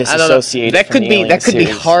try and I don't know. disassociate it from the Alien That could be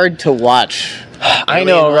series. hard to watch. I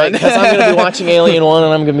know, Alien right? 1. Because I'm gonna be watching Alien 1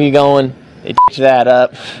 and I'm gonna be going, they d***ed that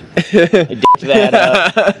up. They d***ed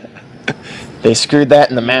that up. They screwed that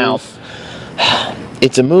in the mouth.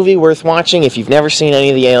 It's a movie worth watching if you've never seen any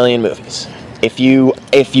of the Alien movies. If you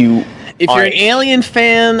If you're an Alien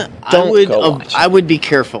fan, Don't go watch it. I would be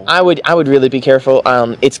careful. I would really be careful.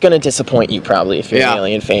 It's going to disappoint you probably if you're an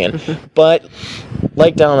Alien fan. But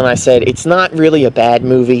like Donald and I said, it's not really a bad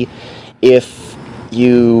movie if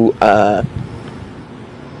you've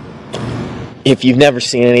never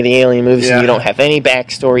seen any of the Alien movies and you don't have any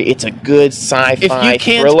backstory. It's a good sci-fi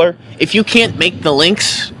thriller. If you can't make the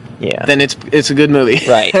links, then it's a good movie.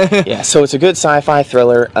 Right. Yeah. So it's a good sci-fi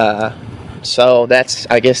thriller. So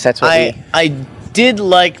I guess that's what I did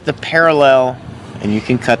like the parallel, and you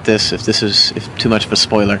can cut this if too much of a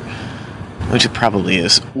spoiler, which it probably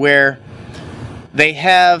is, where they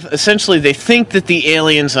think that the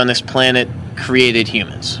aliens on this planet created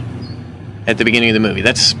humans at the beginning of the movie.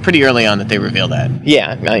 That's pretty early on that they reveal that.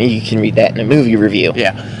 Yeah, you can read that in a movie review.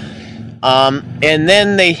 Yeah. And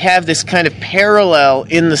then they have this kind of parallel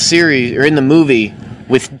in the series, or in the movie,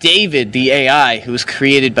 with David, the AI, who was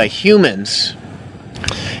created by humans.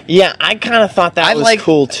 Yeah, I kind of thought that was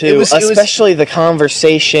cool, too. Especially the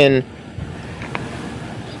conversation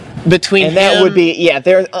between and that would be,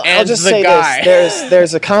 I'll just say guy. this.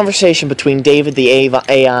 There's a conversation between David, the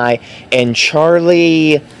AI, and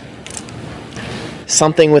Charlie...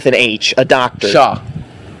 something with an H, a doctor. Shaw.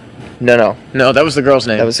 No, that was the girl's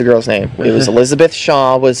name. That was the girl's name. It was Elizabeth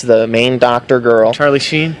Shaw was the main doctor girl. Charlie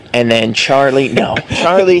Sheen? And then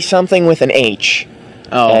Charlie something with an H.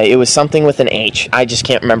 Oh. It was something with an H. I just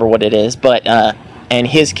can't remember what it is. But, and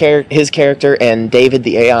his character and David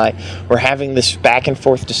the AI were having this back and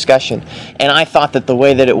forth discussion. And I thought that the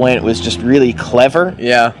way that it went was just really clever.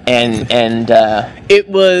 Yeah. And it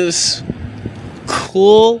was...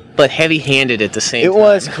 cool but heavy-handed at the same time. It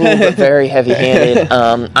was cool but very heavy-handed.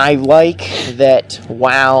 I like that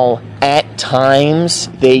while at times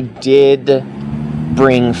they did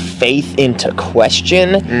bring faith into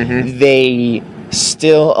question, they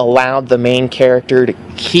still allowed the main character to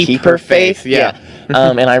keep her faith. Yeah.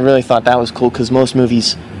 And I really thought that was cool because most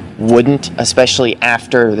movies wouldn't, especially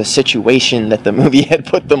after the situation that the movie had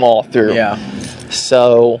put them all through. Yeah.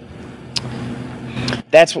 So...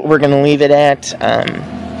 that's what we're going to leave it at.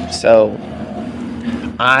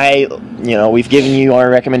 We've given you our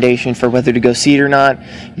recommendation for whether to go see it or not.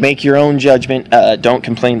 Make your own judgment. Don't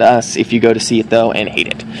complain to us if you go to see it, though, and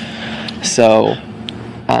hate it. So...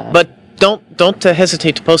 but don't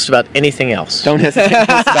hesitate to post about anything else. Don't hesitate to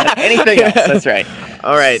post about anything else. That's right.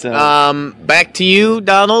 All right. So, back to you,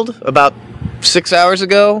 Donald, about 6 hours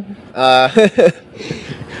ago.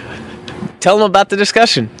 Tell them about the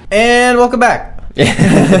discussion. And welcome back.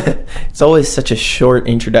 It's always such a short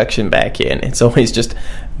introduction back in. It's always just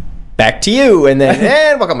back to you, and then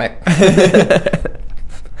and welcome back.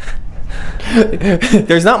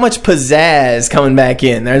 There's not much pizzazz coming back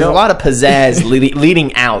in. There's a lot of pizzazz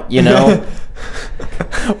leading out, you know.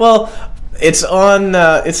 Well, it's on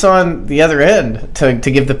the other end to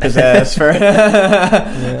give the pizzazz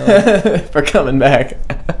for coming back.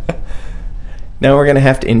 Now we're going to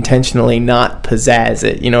have to intentionally not pizzazz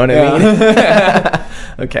it. You know what I mean?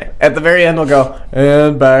 Okay. At the very end, we'll go,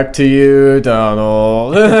 and back to you,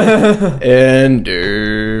 Donald. And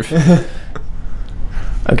Dave.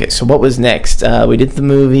 Okay, so what was next? We did the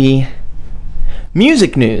movie.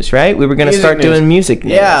 Music news, right? We were going to start doing music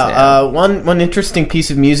news. Yeah, one interesting piece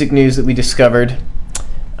of music news that we discovered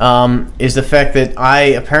is the fact that I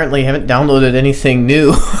apparently haven't downloaded anything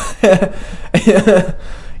new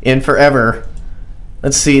in forever.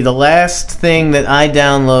 Let's see, the last thing that I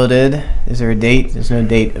downloaded... Is there a date? There's no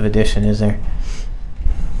date of edition, is there?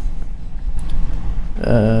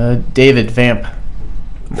 David Vamp.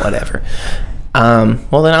 Whatever.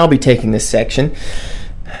 Well, then I'll be taking this section.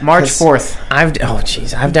 March 4th. I've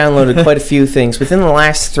downloaded quite a few things within the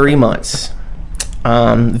last 3 months.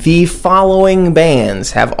 The following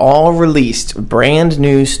bands have all released brand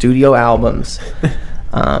new studio albums.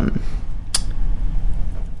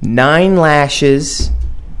 9 Lashes,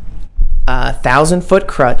 1,000 Foot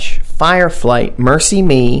Crutch, Fireflight, Mercy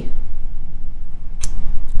Me,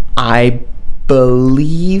 I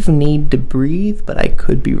believe Need to Breathe, but I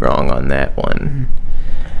could be wrong on that one.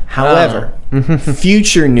 However,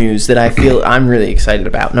 future news that I feel I'm really excited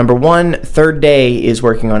about. Number 1, Third Day is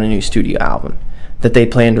working on a new studio album that they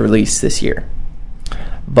plan to release this year.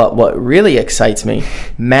 But what really excites me,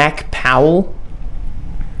 Mac Powell,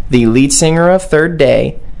 the lead singer of Third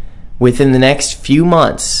Day, within the next few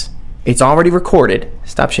months, it's already recorded.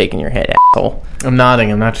 Stop shaking your head, asshole. I'm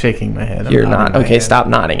nodding. I'm not shaking my head. You're not. Okay, stop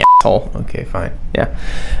nodding, asshole. Okay, fine. Yeah.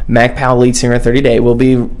 Mac Powell, lead singer of Third Day, will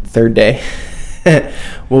be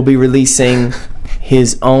releasing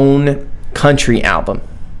his own country album.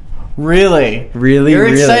 Really? Really? You're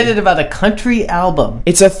excited about a country album?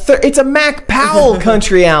 It's a Mac Powell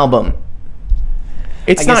country album.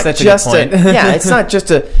 It's I guess not that's a just good a point. yeah. It's not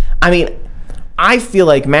just a. I mean, I feel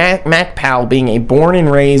like Mac Powell, being a born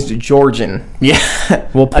and raised Georgian, Yeah,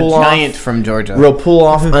 will pull a giant from Georgia. will pull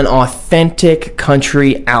off an authentic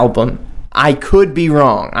country album. I could be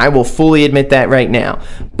wrong. I will fully admit that right now.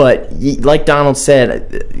 But like Donald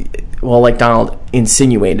said, well, like Donald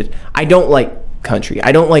insinuated, I don't like country.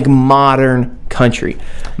 I don't like modern country.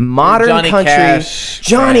 Modern Johnny country. Cash,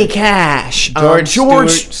 Johnny Cash.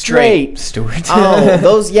 George Strait. Stewart. Oh,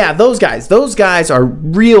 those guys. Those guys are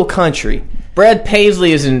real country. Brad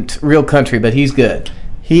Paisley isn't real country, but he's good.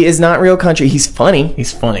 He is not real country. He's funny.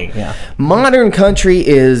 He's funny, yeah. Modern country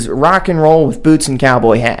is rock and roll with boots and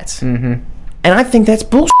cowboy hats. Mm-hmm. And I think that's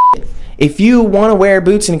bullshit. If you want to wear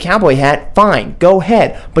boots and a cowboy hat, fine, go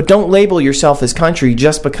ahead. But don't label yourself as country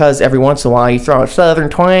just because every once in a while you throw a southern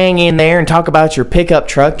twang in there and talk about your pickup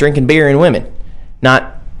truck drinking beer and women.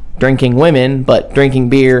 Not drinking women, but drinking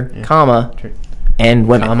beer, comma, and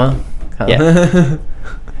women. Comma? Yeah.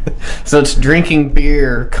 So it's drinking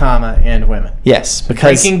beer, comma, and women. Yes,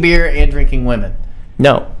 because... Drinking beer and drinking women.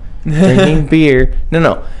 No. Drinking beer.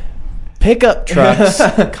 No. Pickup trucks,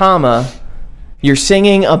 comma... You're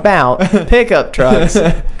singing about pickup trucks,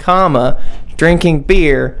 comma, drinking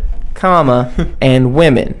beer, comma, and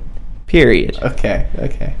women. Period.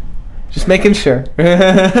 Okay. Just making sure.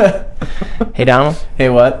 Hey, Donald. Hey,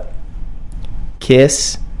 what?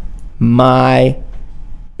 Kiss my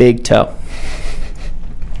big toe.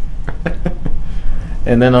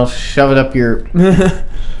 And then I'll shove it up your...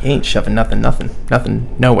 You ain't shoving nothing, nowhere,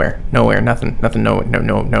 nothing, no,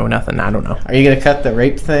 nothing, I don't know. Are you going to cut the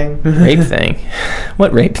rape thing? Rape thing?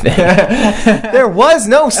 What rape thing? There was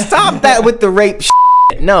no... Stop that with the rape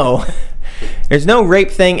shit. No. There's no rape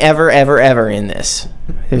thing ever in this.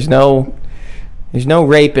 There's no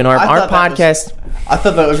rape in our podcast. I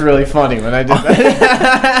thought that was really funny when I did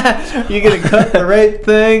that. You going to cut the rape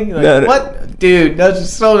thing? Like, No. What? Dude, that's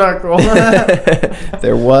just so not cool.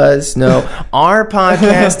 There was no... Our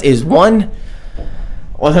podcast is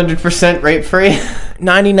 100% rape free?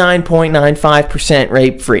 99.95%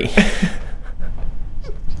 rape free.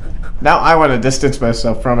 Now I want to distance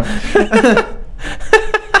myself from it.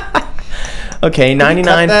 Okay,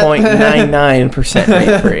 99.99%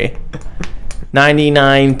 rape free.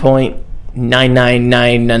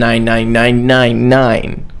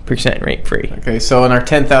 99.9999999% rape free. Okay, so in our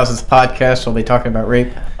 10,000th podcast, we'll be talking about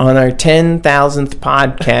rape. On our 10,000th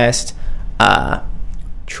podcast,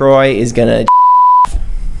 Troy is gonna...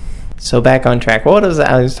 So back on track. What was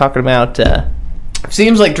that? I was talking about...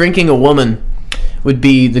 Seems like drinking a woman would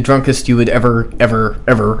be the drunkest you would ever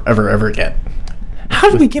get.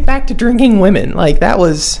 How did we get back to drinking women? Like, that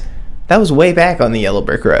was way back on the Yellow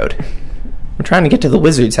Brick Road. We're trying to get to the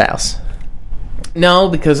wizard's house. No,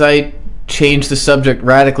 because I changed the subject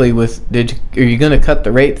radically with, are you going to cut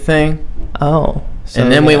the rape thing? Oh. So,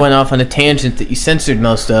 and then we went off on a tangent that you censored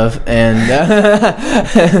most of, and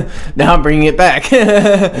now I'm bringing it back.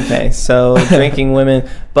 Okay, so drinking women.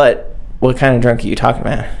 But what kind of drunk are you talking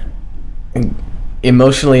about?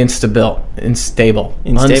 Emotionally unstable. Unstable.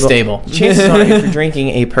 Chances are, if you're drinking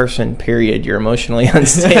a person, period, you're emotionally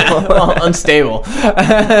unstable. Well, unstable.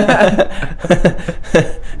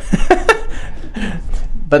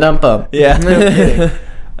 Ba-dum-bum. Yeah. No kidding.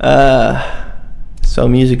 So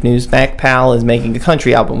music news. Mac Powell is making a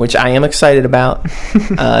country album, which I am excited about.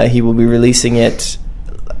 He will be releasing it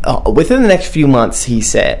within the next few months, he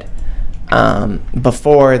said,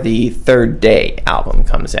 before the Third Day album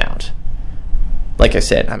comes out. Like I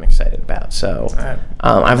said, I'm excited about. So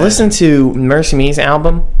I've listened to Mercy Me's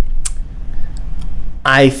album.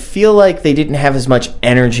 I feel like they didn't have as much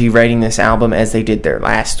energy writing this album as they did their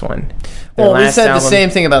last one. Well, we said the same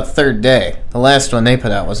thing about Third Day. The last one they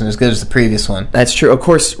put out wasn't as good as the previous one. That's true. Of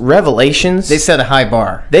course, Revelations... They set a high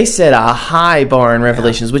bar. They set a high bar in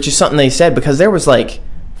Revelations, which is something they said because there was like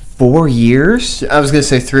 4 years... I was going to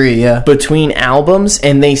say 3, yeah. ...between albums,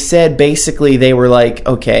 and they said basically they were like,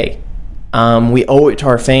 okay, we owe it to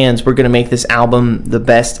our fans. We're going to make this album the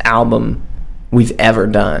best album we've ever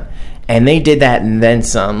done. And they did that and then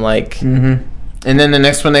some, like... Mm-hmm. And then the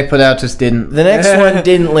next one they put out just didn't... The next one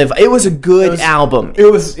didn't live... It was a good album.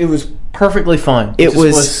 It was perfectly fine. It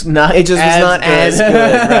was not as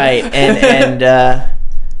good, right.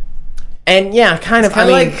 And yeah, kind of... I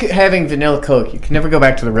mean, like having vanilla Coke. You can never go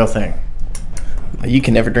back to the real thing. You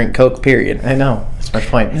can never drink Coke, period. I know. That's my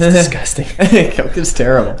point. It's disgusting. Coke is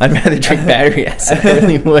terrible. I'd rather drink battery acid. I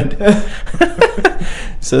really would.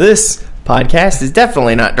 So this podcast is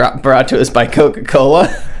definitely not brought to us by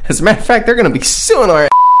Coca-Cola. As a matter of fact, they're going to be suing our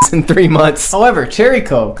ass in 3 months. However, Cherry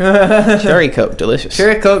Coke. Cherry Coke, delicious.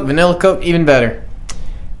 Cherry Coke, vanilla Coke, even better.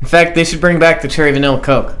 In fact, they should bring back the cherry vanilla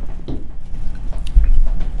Coke.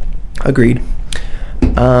 Agreed.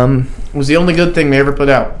 It was the only good thing they ever put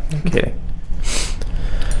out. Kidding.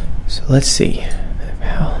 So let's see.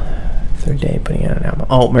 Third day putting out an album.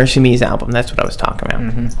 Oh, Mercy Me's album. That's what I was talking about.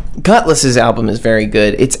 Mm-hmm. Cutlass's album is very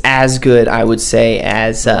good. It's as good, I would say,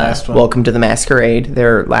 as Welcome to the Masquerade,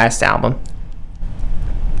 their last album.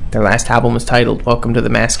 Their last album was titled Welcome to the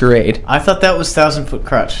Masquerade. I thought that was 1,000 Foot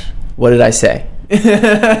Crutch. What did I say? You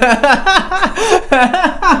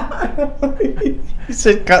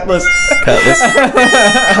said Cutlass.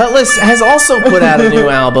 Cutlass has also put out a new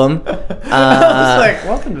album. I was like,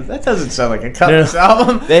 welcome to, that doesn't sound like a Cutlass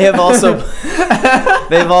album. They've also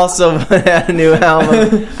put out a new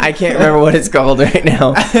album. I can't remember what it's called right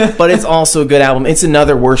now, but it's also a good album. It's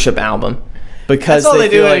another worship album. Because that's all they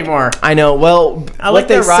do like, anymore. I know. Well, I like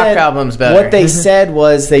their rock albums better. What they said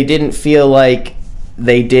was they didn't feel like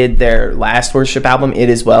they did their last worship album, It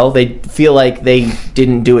Is Well. They feel like they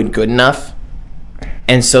didn't do it good enough.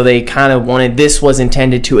 And so they kind of wanted, this was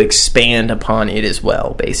intended to expand upon It Is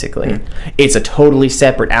Well, basically. It's a totally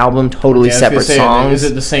separate album, totally separate songs.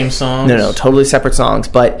 Is it the same songs? No, totally separate songs,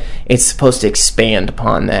 but it's supposed to expand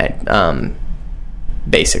upon that,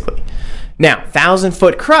 basically. Now, 1,000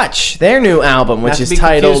 Foot Crutch, their new album, which is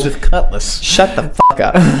titled... with Cutlass. Shut the fuck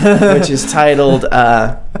up. Which is titled...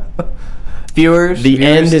 Viewers? The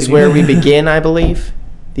End is Where We Begin, I believe.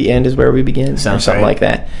 The End is Where We Begin. Sounds or something right. like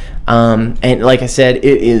that. And like I said,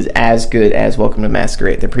 it is as good as Welcome to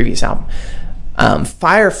Masquerade, their previous album.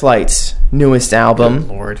 Fireflight's newest album... Good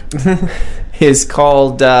Lord. is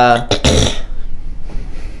called...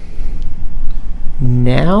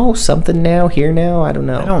 Now? Something Now? Here Now? I don't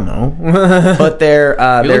know. I don't know. But their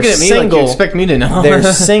You're looking at me single... like you expect me to know. Their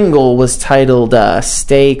single was titled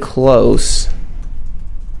Stay Close.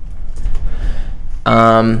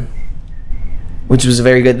 Which was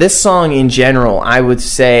very good. This song in general, I would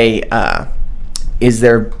say, is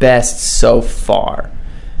their best so far.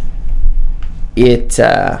 What's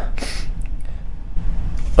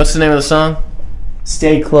the name of the song?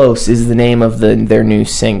 Stay Close is the name of their new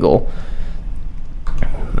single.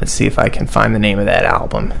 Let's see if I can find the name of that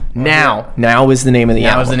album. Now is the name of the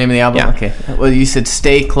album. Now is the name of the album? Yeah. Okay. Well, you said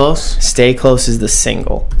Stay Close? Stay Close is the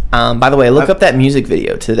single. By the way, look up that music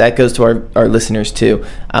video too. That goes to our listeners too.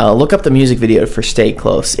 Look up the music video for Stay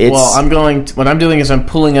Close. Well, what I'm doing is I'm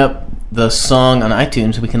pulling up the song on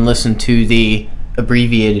iTunes so we can listen to the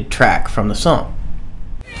abbreviated track from the song.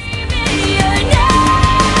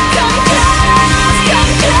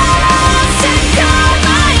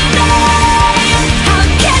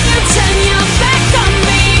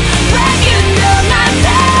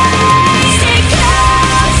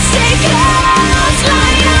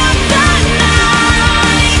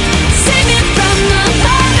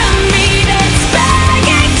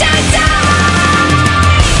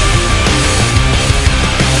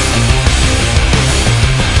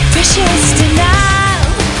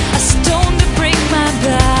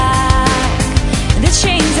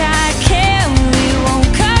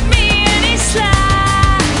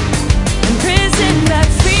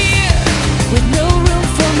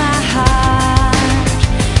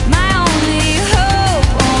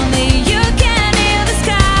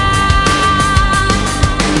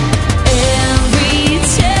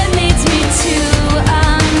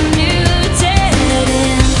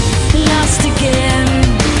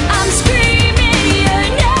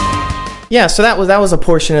 Yeah, so that was a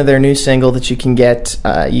portion of their new single that you can get.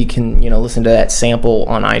 You can listen to that sample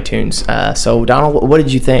on iTunes. So Donald, what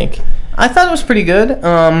did you think? I thought it was pretty good.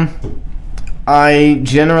 I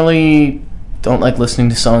generally don't like listening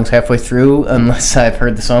to songs halfway through unless I've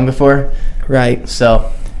heard the song before. Right. So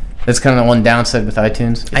that's kind of the one downside with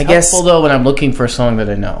iTunes. It's I guess helpful though when I'm looking for a song that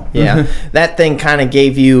I know. Yeah, that thing kind of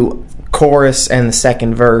gave you chorus and the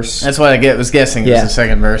second verse. That's what I was guessing. It was the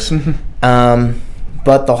second verse.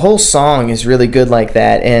 But the whole song is really good like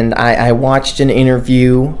that. And I watched an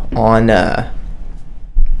interview on I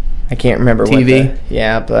can't remember TV.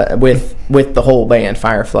 But with the whole band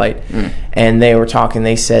Fireflight, and they were talking.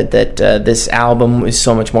 They said that this album is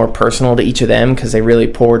so much more personal to each of them because they really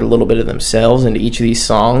poured a little bit of themselves into each of these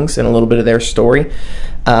songs and a little bit of their story.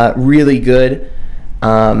 Really good.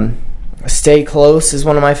 Stay Close is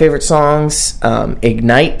one of my favorite songs.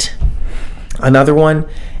 Ignite, another one,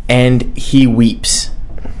 and He Weeps.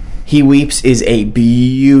 He Weeps is a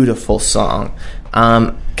beautiful song.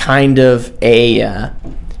 Kind of a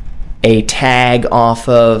tag off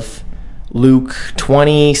of Luke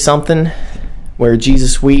 20 something, where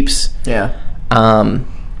Jesus weeps. Yeah.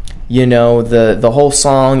 You know, the whole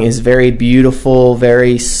song is very beautiful,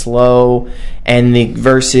 very slow, and the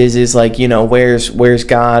verses is like, you know, where's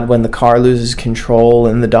God when the car loses control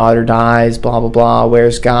and the daughter dies, blah blah blah.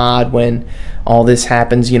 Where's God when all this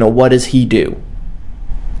happens? You know, what does he do?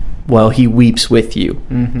 Well, he weeps with you.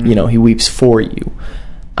 Mm-hmm. You know, he weeps for you.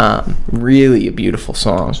 Really a beautiful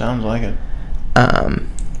song. Sounds like it.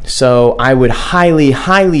 So I would highly,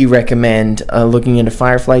 highly recommend looking into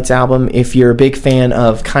Fireflight's album. If you're a big fan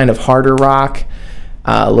of kind of harder rock,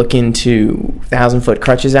 look into 1,000 Foot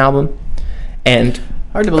Crutch's album. And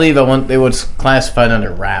hard to believe they was classified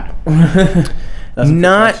under rap.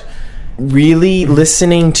 Not really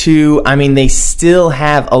listening to... I mean, they still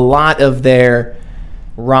have a lot of their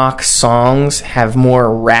rock songs have more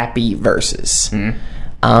rappy verses.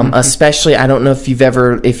 Mm-hmm. Especially, I don't know if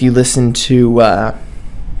you listen to...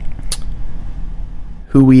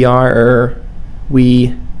 Who We Are, or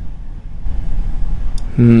We...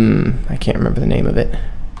 I can't remember the name of it.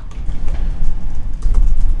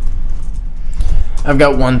 I've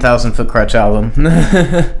got 1,000 Foot Crutch album.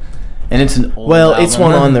 And it's an old album. It's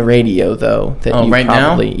one on the radio, though. That you right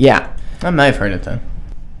probably, now? Yeah. I might have heard it then.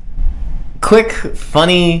 Quick,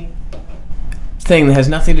 funny thing that has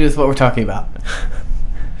nothing to do with what we're talking about.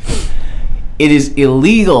 It is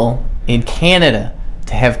illegal in Canada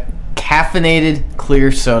to have caffeinated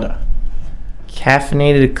clear soda.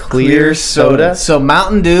 Caffeinated clear soda? So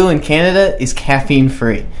Mountain Dew in Canada is caffeine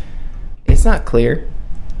free. It's not clear.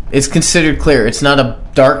 It's considered clear. It's not a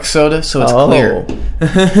dark soda, so it's clear.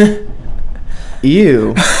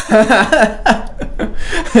 Ew.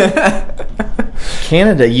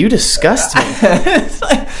 Canada, you disgust me. It's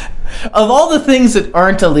like, of all the things that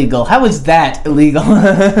aren't illegal, how is that illegal?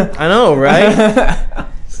 I know, right?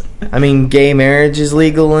 I mean, gay marriage is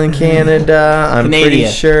legal in Canada.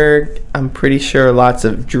 I'm pretty sure lots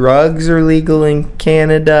of drugs are legal in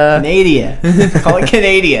Canada. Canada. Call it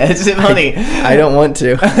Canada. It's funny. I don't want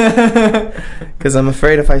to. Because I'm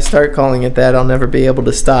afraid if I start calling it that, I'll never be able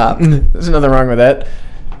to stop. There's nothing wrong with that.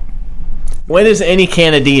 When is any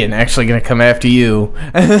Canadian actually going to come after you?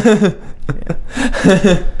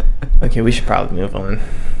 Okay, we should probably move on.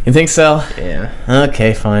 You think so? Yeah.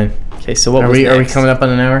 Okay, fine. Okay, so what are we coming up on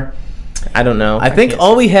an hour? I don't know. I think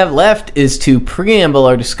all we have left is to preamble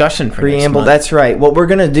our discussion for next month. That's right. What we're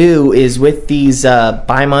going to do is with these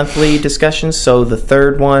bi-monthly discussions, so the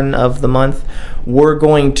third one of the month, we're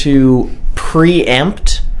going to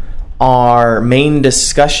preempt our main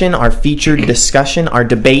discussion, our featured discussion, our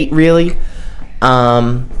debate, really.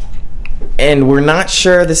 And we're not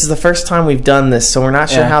sure. This is the first time we've done this, so we're not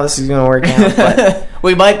sure how this is going to work out. But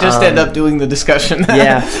we might just end up doing the discussion.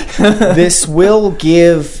 Yeah. This will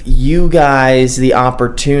give you guys the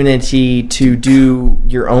opportunity to do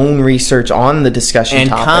your own research on the discussion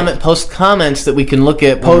topic. And post comments that we can look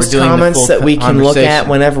at when we're doing comments that we can look at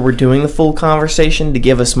whenever we're doing the full conversation to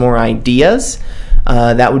give us more ideas.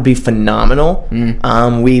 That would be phenomenal.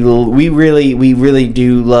 We really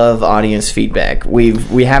do love audience feedback.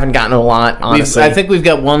 We haven't gotten a lot, honestly. I think we've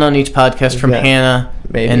got one on each podcast from Hannah,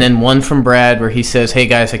 maybe. And then one from Brad where he says, "Hey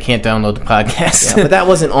guys, I can't download the podcast." Yeah, but that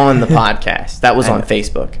wasn't on the podcast. That was on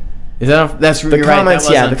Facebook. Is that that's the comments?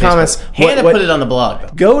 Right, yeah, the comments. Hannah put it on the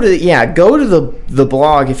blog. Go to the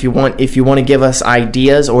blog if you want to give us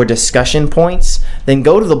ideas or discussion points. Then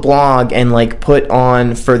go to the blog and put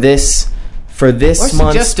on for this month's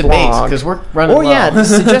suggest debates because we're running low.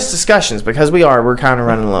 Suggest discussions because we're kind of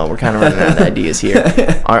running low. We're kind of running out of ideas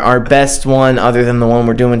here. Our best one, other than the one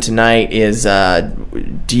we're doing tonight, is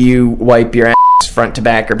do you wipe your ass front to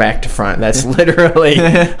back or back to front? That's literally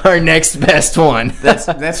our next best one.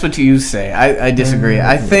 That's what you say. I disagree.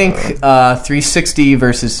 I think 360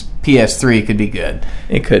 versus PS3 could be good.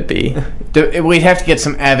 It could be. We'd have to get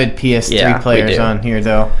some avid PS3 players on here,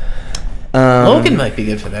 though. Logan might be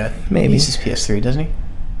good for that. Maybe. He's his PS3, doesn't he?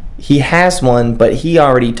 He has one, but he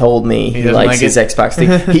already told me he likes his Xbox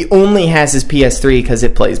 3. He only has his PS3 because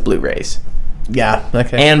it plays Blu-rays. Yeah,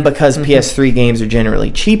 okay. And because PS3 games are generally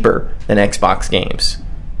cheaper than Xbox games.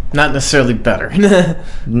 Not necessarily better.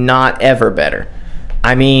 Not ever better.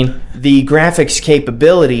 I mean, the graphics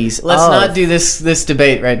capabilities. Let's not do this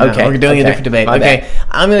debate right now. Okay, we're doing a different debate. Okay,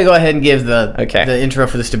 I'm going to go ahead and give the intro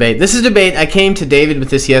for this debate. This is a debate. I came to David with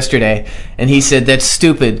this yesterday, and he said, "That's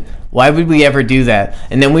stupid. Why would we ever do that?"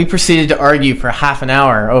 And then we proceeded to argue for half an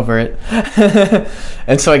hour over it.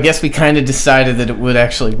 And so I guess we kind of decided that it would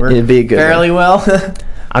actually work fairly well.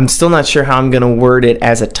 I'm still not sure how I'm going to word it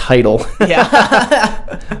as a title.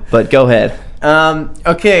 Yeah. But go ahead.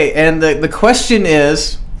 Okay, and the question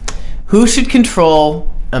is, who should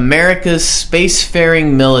control America's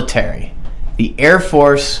spacefaring military? The Air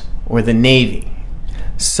Force or the Navy?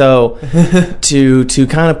 So, to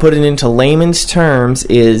kind of put it into layman's terms,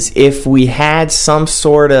 is if we had some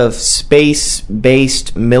sort of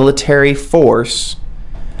space-based military force,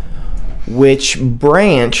 which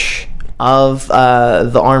branch of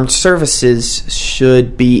the armed services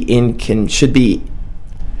should be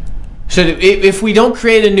if we don't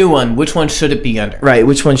create a new one, which one should it be under? Right,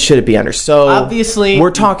 which one should it be under? So obviously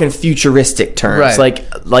we're talking futuristic terms, right.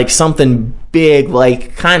 like something big,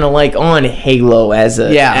 like kind of like on Halo as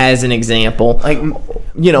an example, like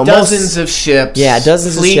dozens of ships,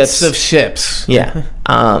 dozens fleets of ships, yeah,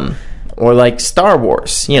 or like Star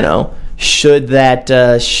Wars, should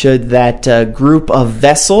that group of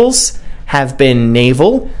vessels have been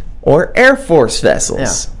naval or Air Force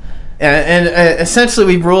vessels? Yeah. And essentially,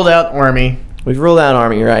 we've ruled out Army. We've ruled out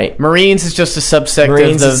Army, right? Marines is just a subsect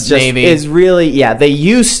Marines of the Navy. Is really, they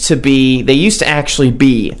used to actually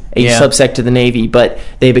be a subsect of the Navy, but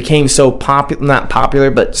they became so not popular,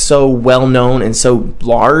 but so well known and so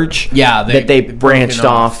large that they branched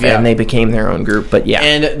off and they became their own group. But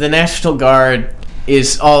and the National Guard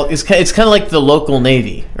it's kind of like the local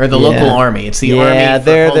Navy or the local Army. It's the Army for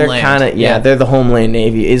they're Homeland. kind of they're the Homeland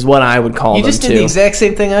Navy is what I would call them. You just did the exact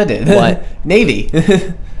same thing I did. What? Navy.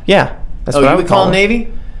 Yeah, that's what I would call them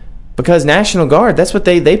Navy. Because National Guard, that's what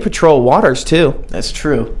they patrol waters too. That's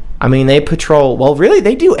true. I mean, they patrol. Well, really,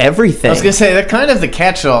 they do everything. I was gonna say they're kind of the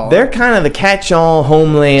catch-all. They're kind of the catch-all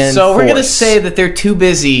Homeland. So we're force. gonna say that they're too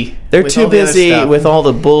busy. They're too busy with all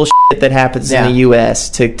the bullshit that happens in the U.S.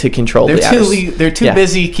 to control the others. They're too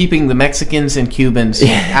busy keeping the Mexicans and Cubans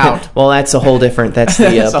out. Well, that's a whole different. That's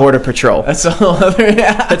the Border Patrol. That's a whole other.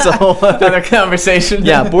 That's a whole other conversation.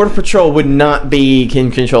 Yeah, Border Patrol would not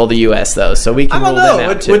can control the U.S. though, so we can rule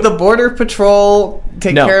them out too. Would the Border Patrol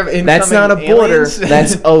take care of incoming that's not a border. aliens?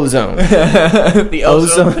 That's ozone. The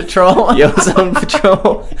ozone patrol. The ozone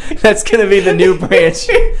patrol. That's going to be the new branch.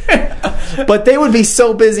 But they would be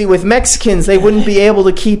so busy with Mexicans, they wouldn't be able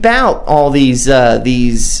to keep out all these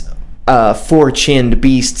four-chinned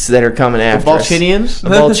beasts that are coming after us. Volchinians? The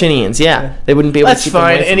Volchinians, yeah. They wouldn't be able to keep them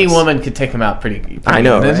away from Any us. woman could take them out pretty I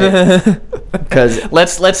know, right? Because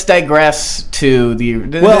let's digress to the...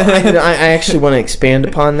 Well, I actually want to expand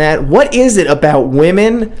upon that. What is it about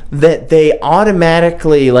women that they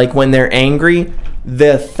automatically, like when they're angry,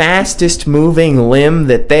 the fastest moving limb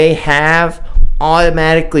that they have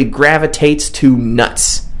automatically gravitates to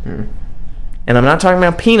nuts? And I'm not talking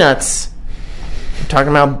about peanuts. I'm talking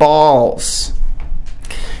about balls.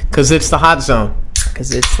 Because it's the hot zone.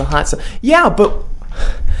 Yeah, but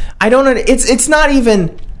I don't know. It's not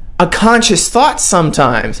even a conscious thought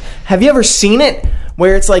sometimes. Have you ever seen it?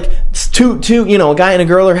 Where it's like two, a guy and a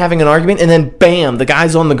girl are having an argument, and then bam, the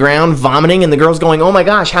guy's on the ground vomiting, and the girl's going, "Oh my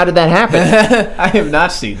gosh, how did that happen?" I have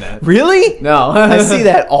not seen that. Really? No. I see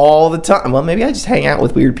that all the time. Well, maybe I just hang out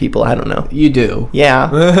with weird people. I don't know. You do.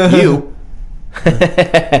 Yeah. You. I'm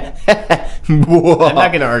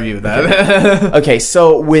not going to argue with that. Okay,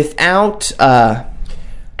 so without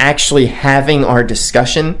actually having our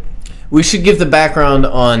discussion, we should give the background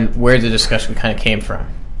on where the discussion kind of came from.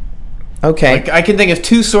 Okay. I can think of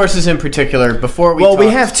two sources in particular before we we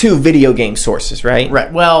have two video game sources, right?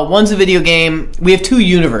 Right. Well, one's a video game. We have two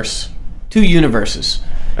universes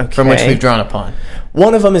from which we've drawn upon.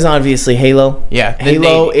 One of them is obviously Halo. Yeah,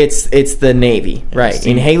 Halo. It's the Navy, right?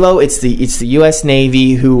 In Halo, it's the U.S.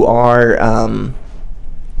 Navy who are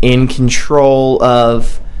in control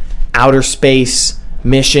of outer space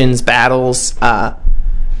missions, battles.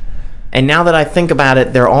 And now that I think about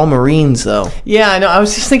it, they're all Marines, though. Yeah, I know. I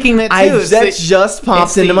was just thinking that too. That just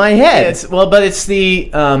popped into my head. But it's the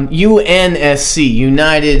UNSC,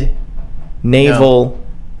 United Naval.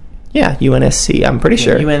 Yeah, UNSC. I'm pretty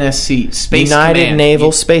sure. UNSC, Space United Command.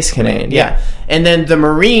 Naval Space Command. Yeah. And then the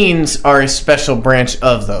Marines are a special branch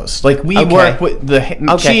of those. Like we work with the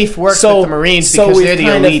chief works with the Marines because they're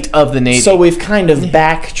the elite of the Navy. So we've kind of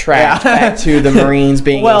backtracked back to the Marines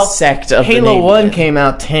being a sect of Halo the Navy. 1 came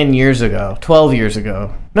out 10 years ago, 12 years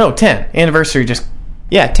ago. No, 10. Anniversary just...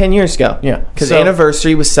 Yeah, 10 years ago. Yeah. Because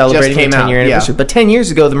Anniversary was celebrating the 10-year anniversary. Yeah. But 10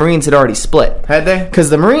 years ago, the Marines had already split. Had they? Because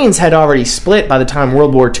the Marines had already split by the time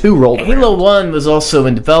World War II rolled around. Halo 1 was also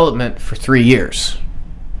in development for 3 years.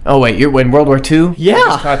 Oh, wait, you're in World War II? Yeah. I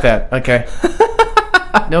just caught that. Okay.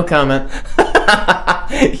 No comment.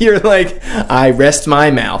 You're like, I rest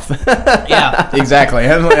my mouth. Yeah, exactly.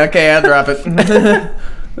 I'm like, okay, I'll drop it.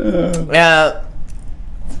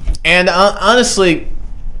 And honestly...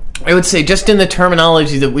 I would say just in the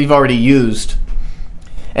terminology that we've already used,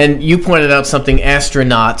 and you pointed out something,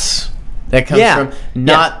 astronauts, that comes from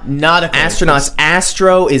nautical. Astronauts.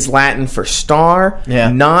 Astro is Latin for star.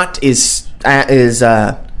 Yeah. Naut is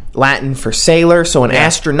Latin for sailor. So an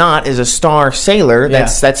astronaut is a star sailor.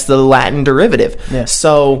 That's the Latin derivative. Yeah.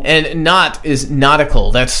 So and naut is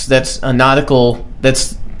nautical. That's a nautical.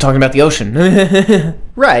 That's talking about the ocean.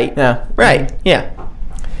 right. Yeah. Right. Yeah.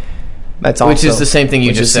 That's also, which is the same thing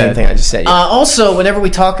you just said. Same thing I just said. Yeah. Also, whenever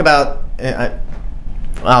we talk about,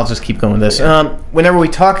 I'll just keep going with this. Whenever we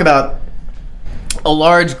talk about a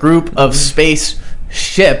large group of space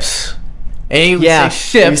ships, A, we say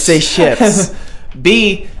ships. We say ships.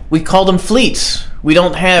 B, we call them fleets. We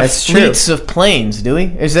don't have fleets of planes, do we?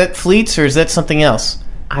 Is that fleets or is that something else?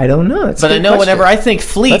 I don't know. That's but I know whenever I think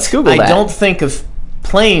fleet, I don't think of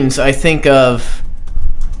planes. I think of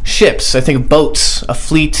ships. I think of boats. A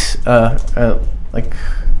fleet, like,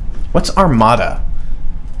 what's armada?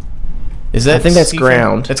 Is that? I think that's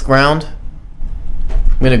ground. That's ground.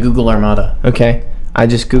 I'm gonna Google armada. Okay. I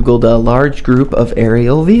just Googled a large group of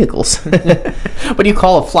aerial vehicles. What do you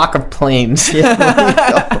call a flock of planes?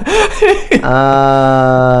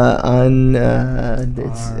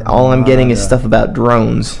 All I'm getting is stuff about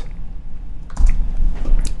drones.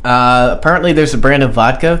 Apparently, there's a brand of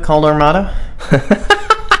vodka called Armada.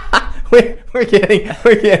 We're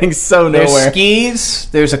getting so nowhere. There's skis.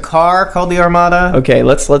 There's a car called the Armada. Okay,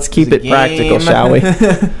 let's keep it practical, shall we?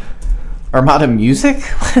 Armada music.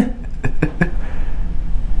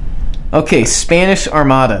 Okay, Spanish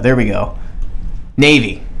Armada. There we go.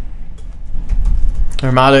 Navy.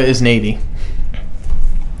 Armada is Navy.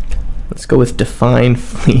 Let's go with define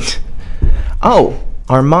fleet. Oh,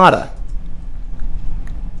 Armada.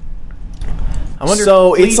 I wonder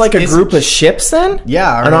so it's like a group of ships then?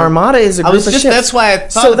 Yeah. An armada is a group of ships. That's why I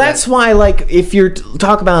thought so that's why, like, if you're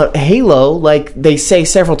talk about Halo, like they say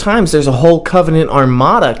several times, there's a whole Covenant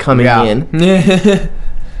armada coming in.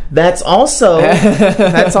 That's also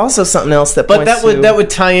something else that. But that would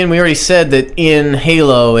tie in. We already said that in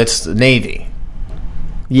Halo, it's the Navy.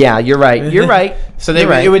 Yeah, you're right. You're right. So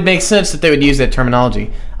it would make sense that they would use that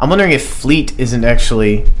terminology. I'm wondering if fleet isn't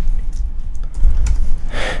actually.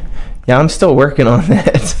 Yeah, I'm still working on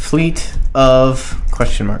that. Fleet of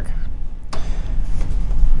question mark.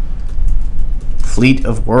 Fleet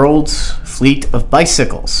of worlds. Fleet of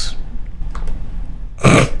bicycles.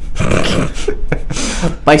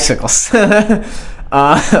 Bicycles.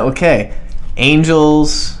 Okay.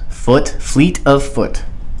 Angels. Foot. Fleet of foot.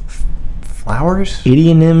 Flowers.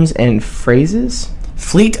 Idionyms and phrases.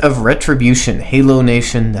 Fleet of retribution. Halo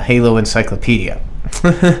Nation. The Halo Encyclopedia.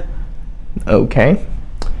 Okay.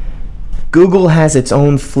 Google has its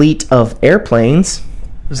own fleet of airplanes.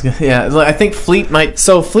 Yeah, I think fleet might.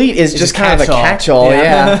 So fleet is just kind of a catch-all.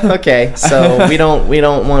 Yeah. Okay. So we don't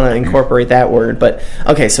want to incorporate that word, but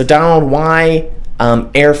okay. So Donald, why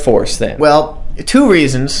Air Force then? Well, two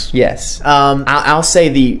reasons. Yes. I'll say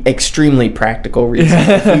the extremely practical reason,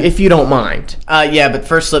 if you don't mind. Yeah, but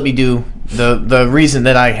first let me do the reason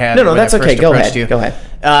that I had. No, that's okay. Go ahead. Go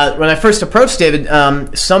ahead. When I first approached David,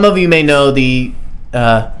 some of you may know the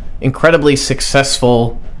incredibly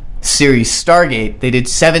successful series Stargate. They did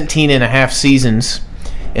 17 and a half seasons,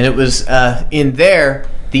 and it was in there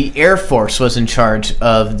the Air Force was in charge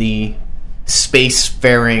of the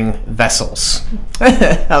spacefaring vessels.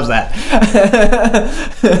 How's that?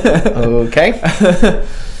 Okay.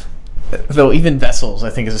 Though even vessels,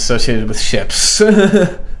 I think, is associated with ships.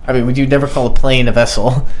 I mean, would you never call a plane a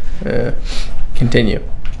vessel? Continue.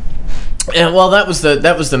 Yeah, well, that was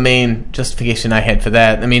the main justification I had for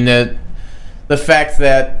that. I mean, the fact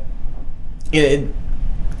that I'm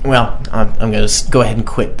going to go ahead and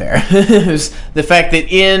quit there. The fact that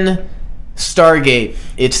in Stargate,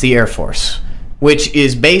 it's the Air Force, which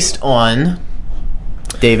is based on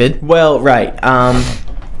David. Well, right.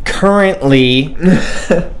 Currently,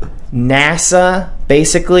 NASA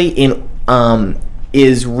basically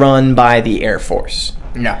is run by the Air Force.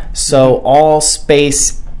 Yeah. So all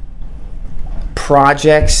space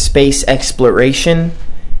projects, space exploration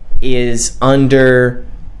is under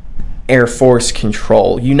Air Force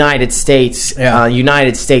control. United States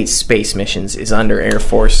space missions is under Air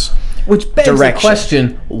Force. Which begs the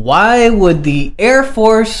question, why would the Air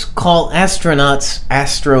Force call astronauts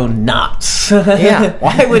astronauts? Yeah.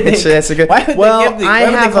 Why would they? That's a good. Why would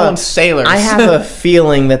they call them sailors? I have a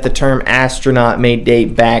feeling that the term astronaut may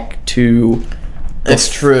date back to.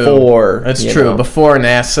 That's true. That's true. Before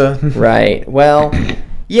NASA. Right. Well,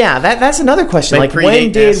 yeah. That's another question. Like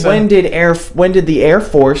when did the Air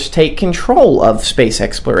Force take control of space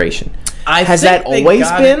exploration? Has that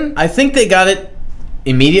always been? I think they got it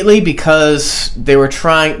immediately because they were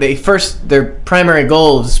trying. Their primary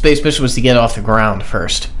goal of the space mission was to get off the ground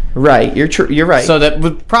first. Right. You're right. So that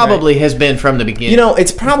would probably has been from the beginning.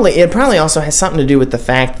 It probably also has something to do with the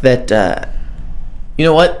fact that. You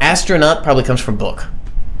know what? Astronaut probably comes from book.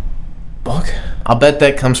 Book? I'll bet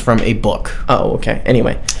that comes from a book. Oh, okay.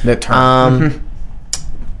 Anyway. That term.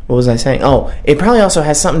 What was I saying? Oh, it probably also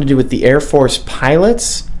has something to do with the Air Force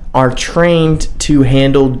pilots are trained to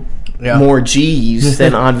handle more G's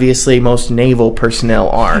than obviously most naval personnel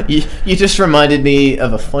are. You just reminded me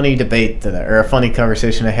of a funny debate or a funny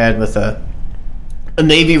conversation I had with a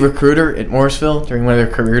Navy recruiter at Morrisville during one of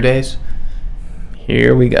their career days.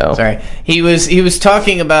 Here we go. Sorry. He was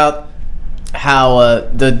talking about how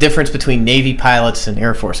the difference between Navy pilots and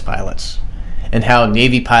Air Force pilots, and how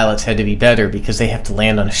Navy pilots had to be better because they have to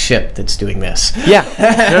land on a ship that's doing this. Yeah.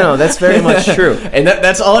 No, that's very much true. And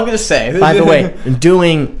that's all I'm going to say. By the way,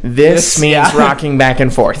 doing this means rocking back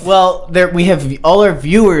and forth. Well, we have all our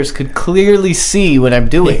viewers could clearly see what I'm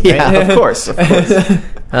doing. Right? Yeah, of course.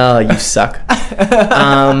 Oh, you suck.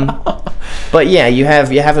 But yeah, you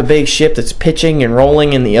have a big ship that's pitching and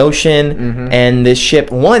rolling in the ocean, and this ship,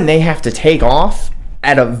 they have to take off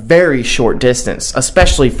at a very short distance,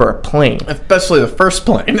 especially for a plane. Especially the first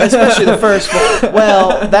plane. Especially the first one.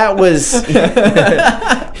 Well, that was...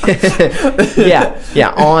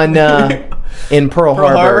 in Pearl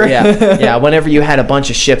Harbor. Yeah, whenever you had a bunch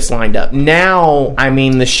of ships lined up. Now, I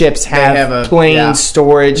mean, the ships have plane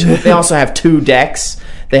storage. They also have 2 decks.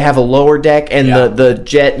 They have a lower deck, and the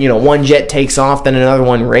jet, one jet takes off, then another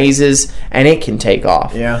one raises, and it can take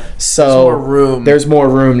off. Yeah. So there's more room. There's more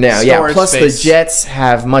room now. Storage Plus space. the jets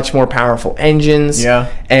have much more powerful engines. Yeah.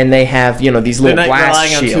 And they have, these little blast shields. They're not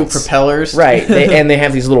relying on 2 propellers. Right. And they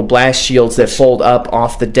have these little blast shields that fold up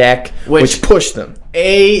off the deck, which push them.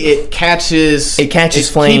 It catches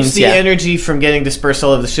flames. Keeps the energy from getting dispersed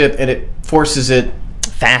all over the ship, and it forces it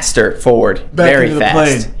faster forward. Back very into the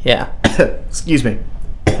fast. plane. Yeah. Excuse me.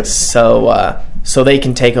 So they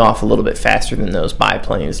can take off a little bit faster than those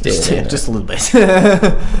biplanes did. Just a little bit.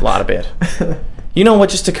 A lot of bit. You know what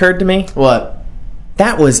just occurred to me? What?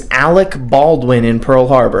 That was Alec Baldwin in Pearl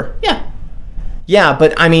Harbor. Yeah. Yeah,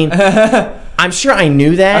 but I mean, I'm sure I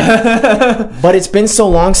knew that, but it's been so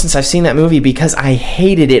long since I've seen that movie because I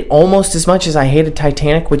hated it almost as much as I hated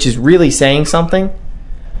Titanic, which is really saying something.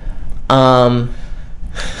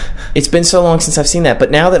 It's been so long since I've seen that,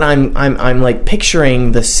 but now that I'm like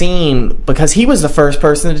picturing the scene because he was the first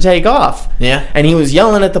person to take off. Yeah. And he was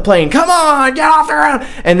yelling at the plane, "Come on, get off the ground!"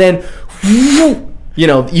 And then,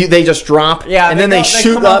 they just drop. Yeah. And then they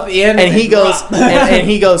shoot up, and he goes, and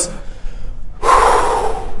he goes.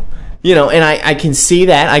 And I can see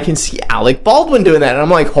that. I can see Alec Baldwin doing that. And I'm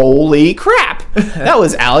like, holy crap. That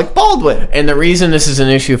was Alec Baldwin. And the reason this is an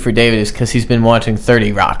issue for David is because he's been watching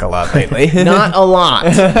 30 Rock a lot lately. Not a lot.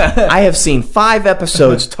 I have seen 5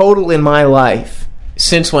 episodes total in my life.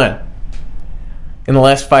 Since when? In the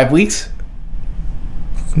last 5 weeks?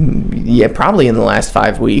 Yeah, probably in the last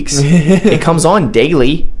 5 weeks. It comes on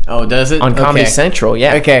daily. Oh, does it? On Comedy Central,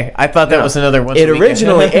 yeah. Okay, I thought that was another one. It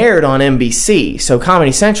originally aired on NBC, so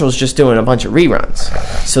Comedy Central is just doing a bunch of reruns.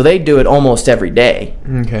 So they do it almost every day.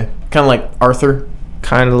 Okay. Kind of like Arthur?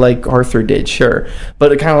 Kind of like Arthur did, sure.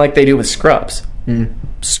 But kind of like they do with Scrubs.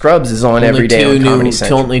 Scrubs is on every day on Comedy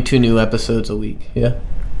Central. Only 2 new episodes a week, yeah.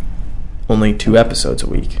 Only 2 episodes a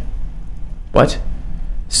week. What?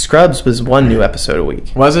 Scrubs was 1 new episode a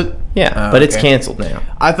week. Was it? Yeah, but it's canceled now.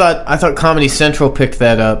 I thought Comedy Central picked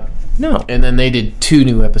that up. No. And then they did 2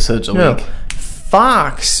 new episodes a week.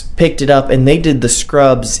 Fox picked it up and they did the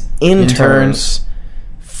Scrubs interns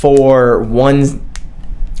for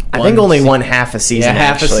I think only one half a season. Yeah,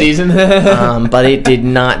 half a season. But it did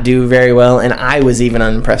not do very well, and I was even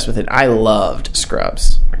unimpressed with it. I loved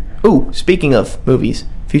Scrubs. Ooh, speaking of movies,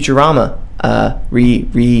 Futurama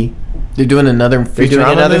They're doing another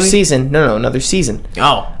season. No, another season.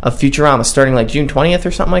 Oh, of Futurama starting like June 20th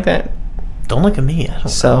or something like that. Don't look at me. I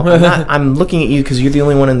don't know. I'm looking at you because you're the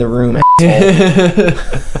only one in the room.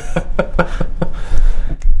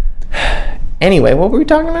 Anyway, what were we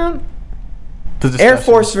talking about? Air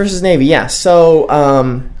Force versus Navy. Yeah. So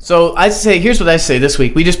I'd say here's what I say this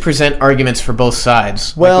week. We just present arguments for both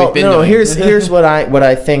sides. Well, here's what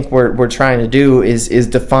I think we're trying to do is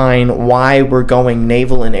define why we're going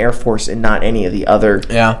Naval and Air Force and not any of the other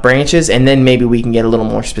branches, and then maybe we can get a little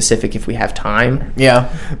more specific if we have time.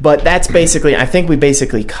 Yeah. But that's basically, I think we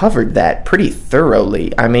basically covered that pretty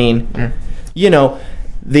thoroughly. I mean,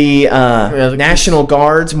 the National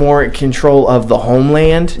Guard's more in control of the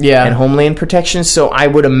homeland and homeland protection. So I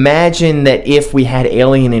would imagine that if we had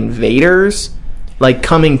alien invaders, like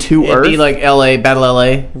coming to It'd Earth. be like LA, Battle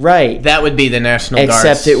LA. Right. That would be the National Guard.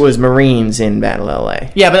 Except it was Marines in Battle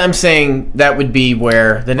LA. Yeah, but I'm saying that would be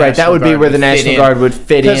where the National Right, that would be where the National Guard would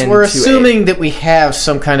fit in. Because we're assuming that we have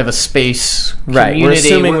some kind of a space Right, community. we're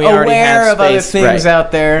assuming we already aware have of other space. things Right.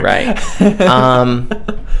 out there. Right.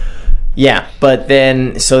 Yeah, but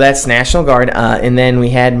then, so that's National Guard, and then we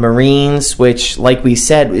had Marines, which, like we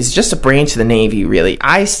said, is just a branch of the Navy, really.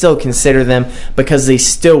 I still consider them because they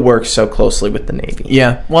still work so closely with the Navy.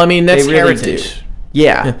 Yeah. Well, I mean, that's They really heritage. do.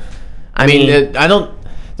 Yeah. I mean, I don't...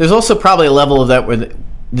 There's also probably a level of that where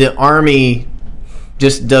the Army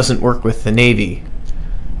just doesn't work with the Navy.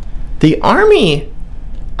 The Army,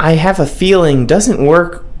 I have a feeling, doesn't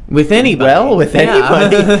work With anybody. well with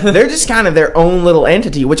anybody. They're just kind of their own little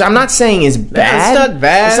entity, which I'm not saying is bad. It's not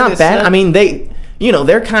bad. It's not It's bad. not- I mean,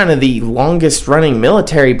 they're kind of the longest running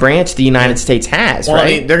military branch the United States has, Well, I right?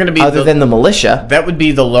 mean, they're gonna be other than the militia. That would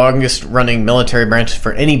be the longest running military branch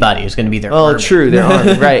for anybody. Is going to be their Oh, Army. true, their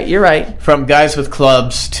army. Right, you're right. From guys with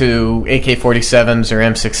clubs to AK-47s or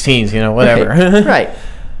M16s, whatever. Right.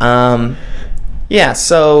 Yeah,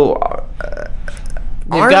 so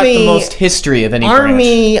They've got the most history of any branch.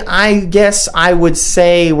 Army, I guess I would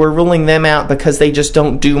say we're ruling them out because they just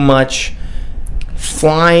don't do much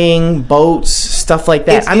flying, boats, stuff like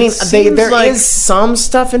that. I mean, there is some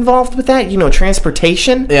stuff involved with that,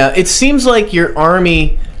 transportation. Yeah, it seems like your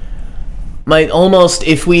Army might almost,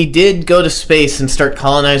 if we did go to space and start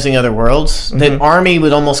colonizing other worlds, that Army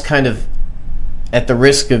would almost kind of, at the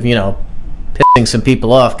risk of, pissing some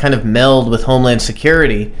people off, kind of meld with Homeland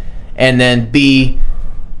Security and then be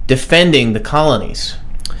defending the colonies.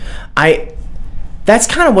 That's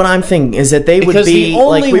kind of what I'm thinking, is that they would Because be the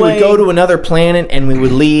only like, we would way- go to another planet and we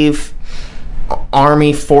would leave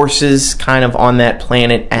Army forces kind of on that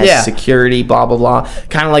planet as security, blah blah blah,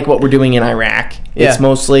 kind of like what we're doing in Iraq. It's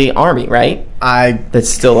mostly Army, right? That's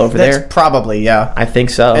still over there. That's probably, yeah. I think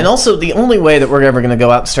so. And also, the only way that we're ever going to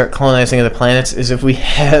go out and start colonizing other planets is if we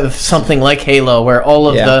have something like Halo, where all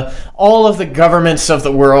of the governments of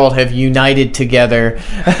the world have united together.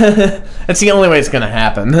 That's the only way it's going to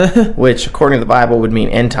happen. Which, according to the Bible, would mean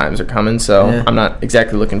end times are coming. So I'm not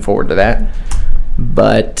exactly looking forward to that.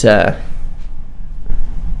 But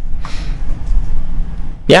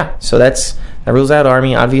yeah, so that rules out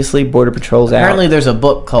Army. Obviously, Border Patrol's Apparently, out. there's a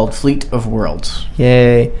book called Fleet of Worlds.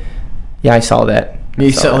 Yay! Yeah, I saw that.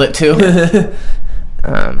 You saw it too.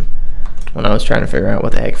 When I was trying to figure out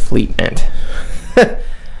what the heck fleet meant.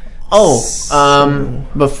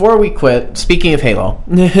 Before we quit, speaking of Halo,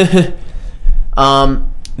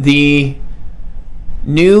 the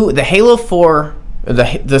Halo 4,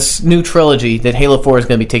 this new trilogy that Halo 4 is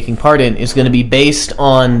going to be taking part in is going to be based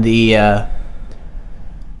on the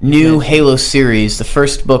new Halo series, the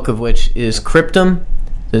first book of which is Cryptum,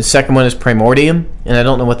 the second one is Primordium, and I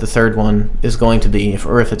don't know what the third one is going to be, if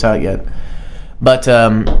it's out yet. But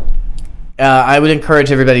I would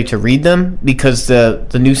encourage everybody to read them, because the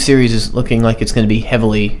new series is looking like it's going to be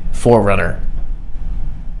heavily Forerunner.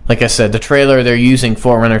 Like I said, the trailer, they're using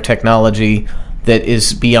Forerunner technology that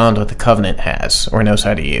is beyond what the Covenant has or knows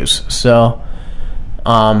how to use. So,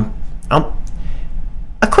 a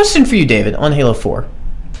question for you, David, on Halo 4.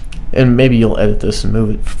 And maybe you'll edit this and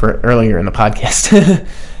move it for earlier in the podcast.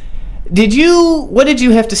 What did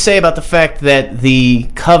you have to say about the fact that the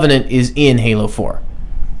Covenant is in Halo 4?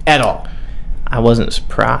 At all? I wasn't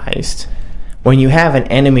surprised. When you have an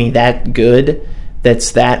enemy that good,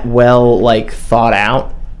 that's that well thought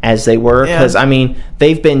out as they were, because I mean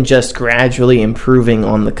they've been just gradually improving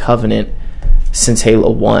on the Covenant since Halo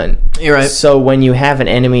 1. You're right. So when you have an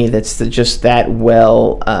enemy that's just that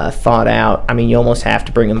well thought out, I mean you almost have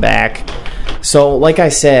to bring them back. So like I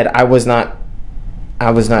said, I was not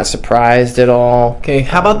surprised at all. Okay,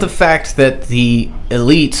 how about the fact that the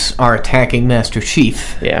elites are attacking Master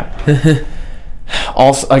Chief? Yeah.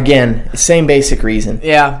 Also, again, same basic reason.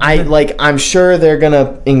 Yeah. I'm sure they're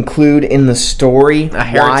gonna include in the story A why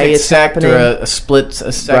heretic it's sect happening, or a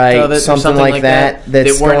sect right? of it, Something like that.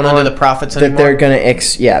 That's they weren't going under on, the prophets that anymore. they're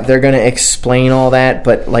gonna they're gonna explain all that.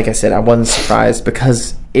 But like I said, I wasn't surprised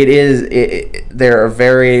because they're a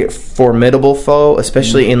very formidable foe,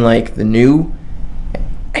 especially in the new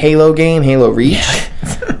Halo game, Halo Reach.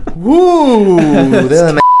 Yeah. Woo!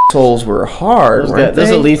 Them assholes were hard. Those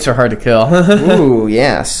elites are hard to kill. Ooh,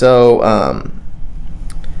 yeah. So,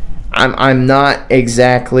 I'm not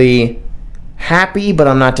exactly happy, but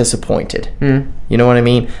I'm not disappointed. You know what I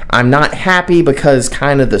mean? I'm not happy because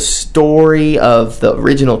kind of the story of the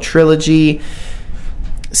original trilogy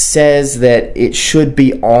says that it should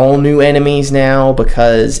be all new enemies now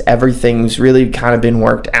because everything's really kind of been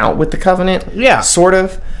worked out with the Covenant. Yeah. Sort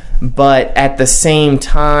of. but at the same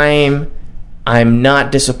time, I'm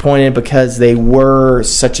not disappointed because they were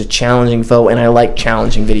such a challenging foe, and I like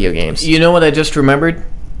challenging video games. You know what I just remembered?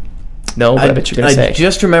 No, but I bet you're going to say. I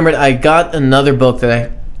just remembered I got another book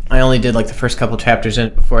that I only did like the first couple chapters in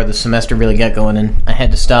it before the semester really got going, and I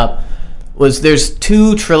had to stop. There's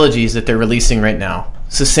 2 trilogies that they're releasing right now,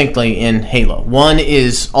 succinctly, in Halo. One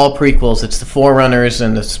is all prequels. It's the Forerunners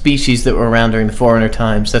and the species that were around during the Forerunner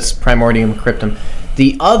times. That's Primordium and Cryptum.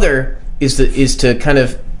 The other is to kind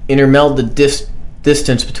of intermeld the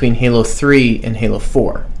distance between Halo 3 and Halo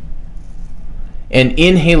 4. And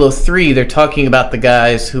in Halo 3, they're talking about the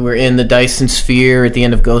guys who were in the Dyson Sphere at the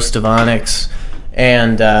end of Ghost of Onyx,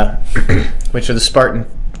 and which are the Spartan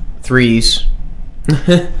 3s.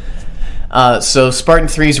 So Spartan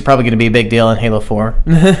 3s are probably going to be a big deal in Halo 4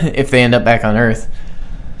 if they end up back on Earth.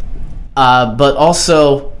 But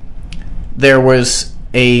also, there was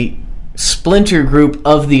a splinter group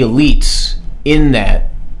of the elites in that.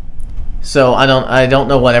 So I don't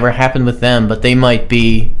know whatever happened with them, but they might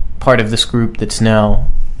be part of this group that's now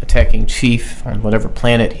attacking Chief on whatever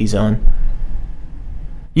planet he's on.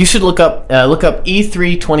 You should look up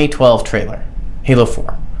E3 2012 trailer, Halo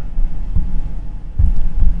 4,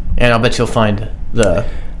 and I'll bet you'll find the.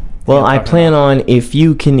 Well, I plan on if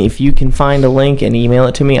you can find a link and email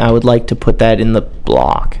it to me, I would like to put that in the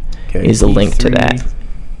blog. Okay, is a link to that.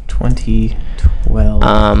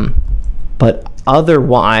 2012. But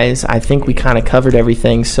otherwise, I think we kind of covered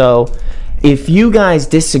everything. So, if you guys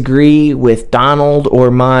disagree with Donald or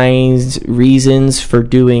my reasons for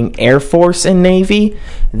doing Air Force and Navy,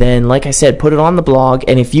 then, like I said, put it on the blog.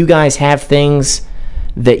 And if you guys have things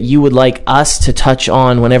that you would like us to touch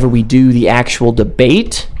on whenever we do the actual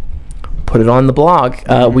debate, put it on the blog.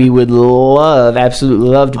 We would absolutely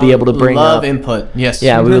love to be able to bring up input. Yes.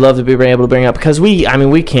 Yeah, we would love to be able to bring up, because we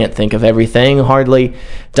can't think of everything. Hardly.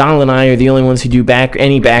 Donald and I are the only ones who do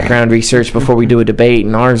any background research before we do a debate,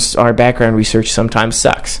 and our background research sometimes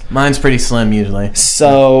sucks. Mine's pretty slim usually.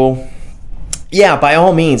 So, yeah, by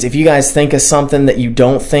all means, if you guys think of something that you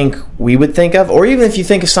don't think we would think of, or even if you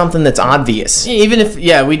think of something that's obvious. Even if,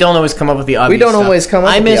 we don't always come up with the obvious We don't stuff. always come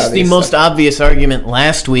up with the obvious I missed the most obvious argument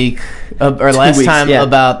last week, or last time,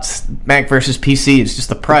 about Mac versus PC. It's just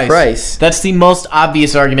the price. The price. That's the most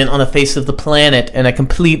obvious argument on the face of the planet, and I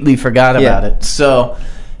completely forgot about it. So,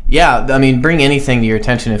 bring anything to your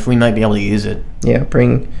attention if we might be able to use it. Yeah,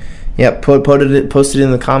 post it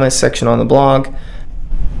in the comments section on the blog.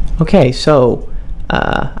 Okay, so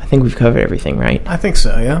I think we've covered everything, right? I think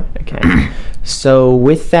so, yeah. Okay. So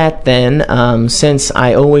with that then, since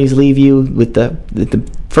I always leave you with the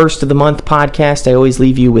first of the month podcast, I always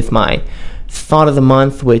leave you with my thought of the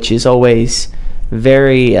month, which is always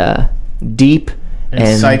very deep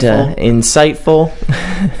insightful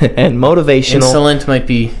and motivational. Insolent might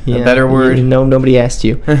be a better word. No, nobody asked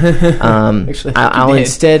you. Actually, I'll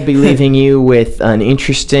instead be leaving you with an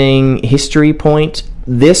interesting history point.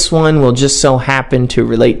 This one will just so happen to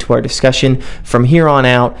relate to our discussion. From here on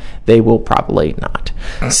out, they will probably not.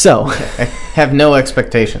 So, I have no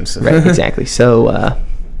expectations. Right, exactly. So,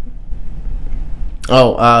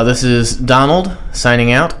 this is Donald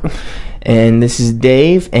signing out. And this is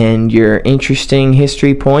Dave, and your interesting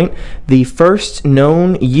history point. The first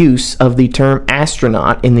known use of the term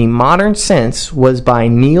astronaut in the modern sense was by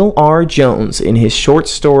Neil R. Jones in his short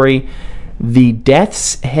story, The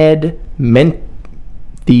Death's Head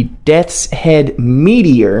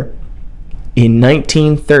Meteor in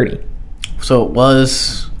 1930. So it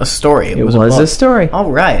was a story. It was a story.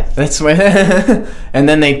 All right. That's why. And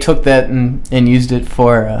then they took that and used it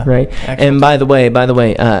for right. And by the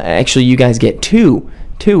way, actually, you guys get two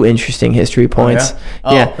interesting history points.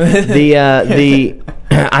 Oh, yeah. The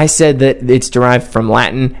I said that it's derived from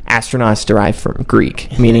Latin. Astronauts derived from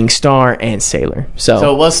Greek, meaning star and sailor.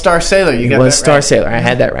 So it was Star Sailor. You got that right. It was Star Sailor. I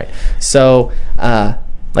had that right. So,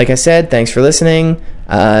 like I said, thanks for listening.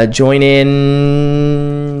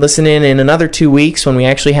 Listen in another 2 weeks when we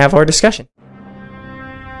actually have our discussion.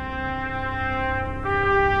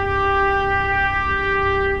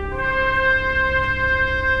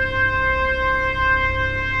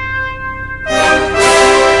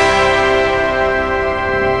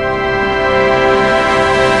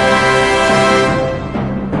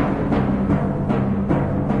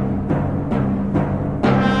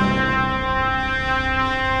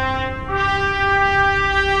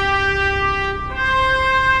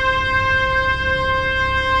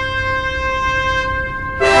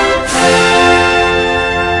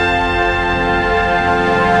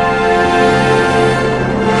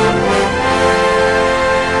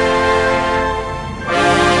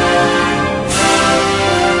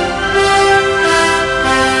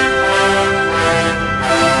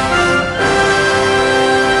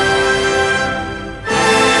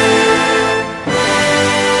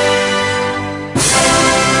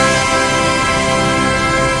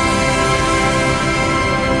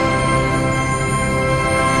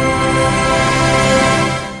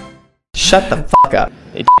 Shut the fuck up.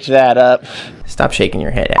 They that up. Stop shaking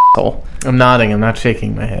your head, asshole. I'm nodding. I'm not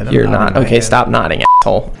shaking my head. You're not. Okay, stop nodding,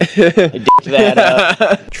 asshole. They that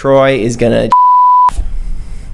up. Troy is gonna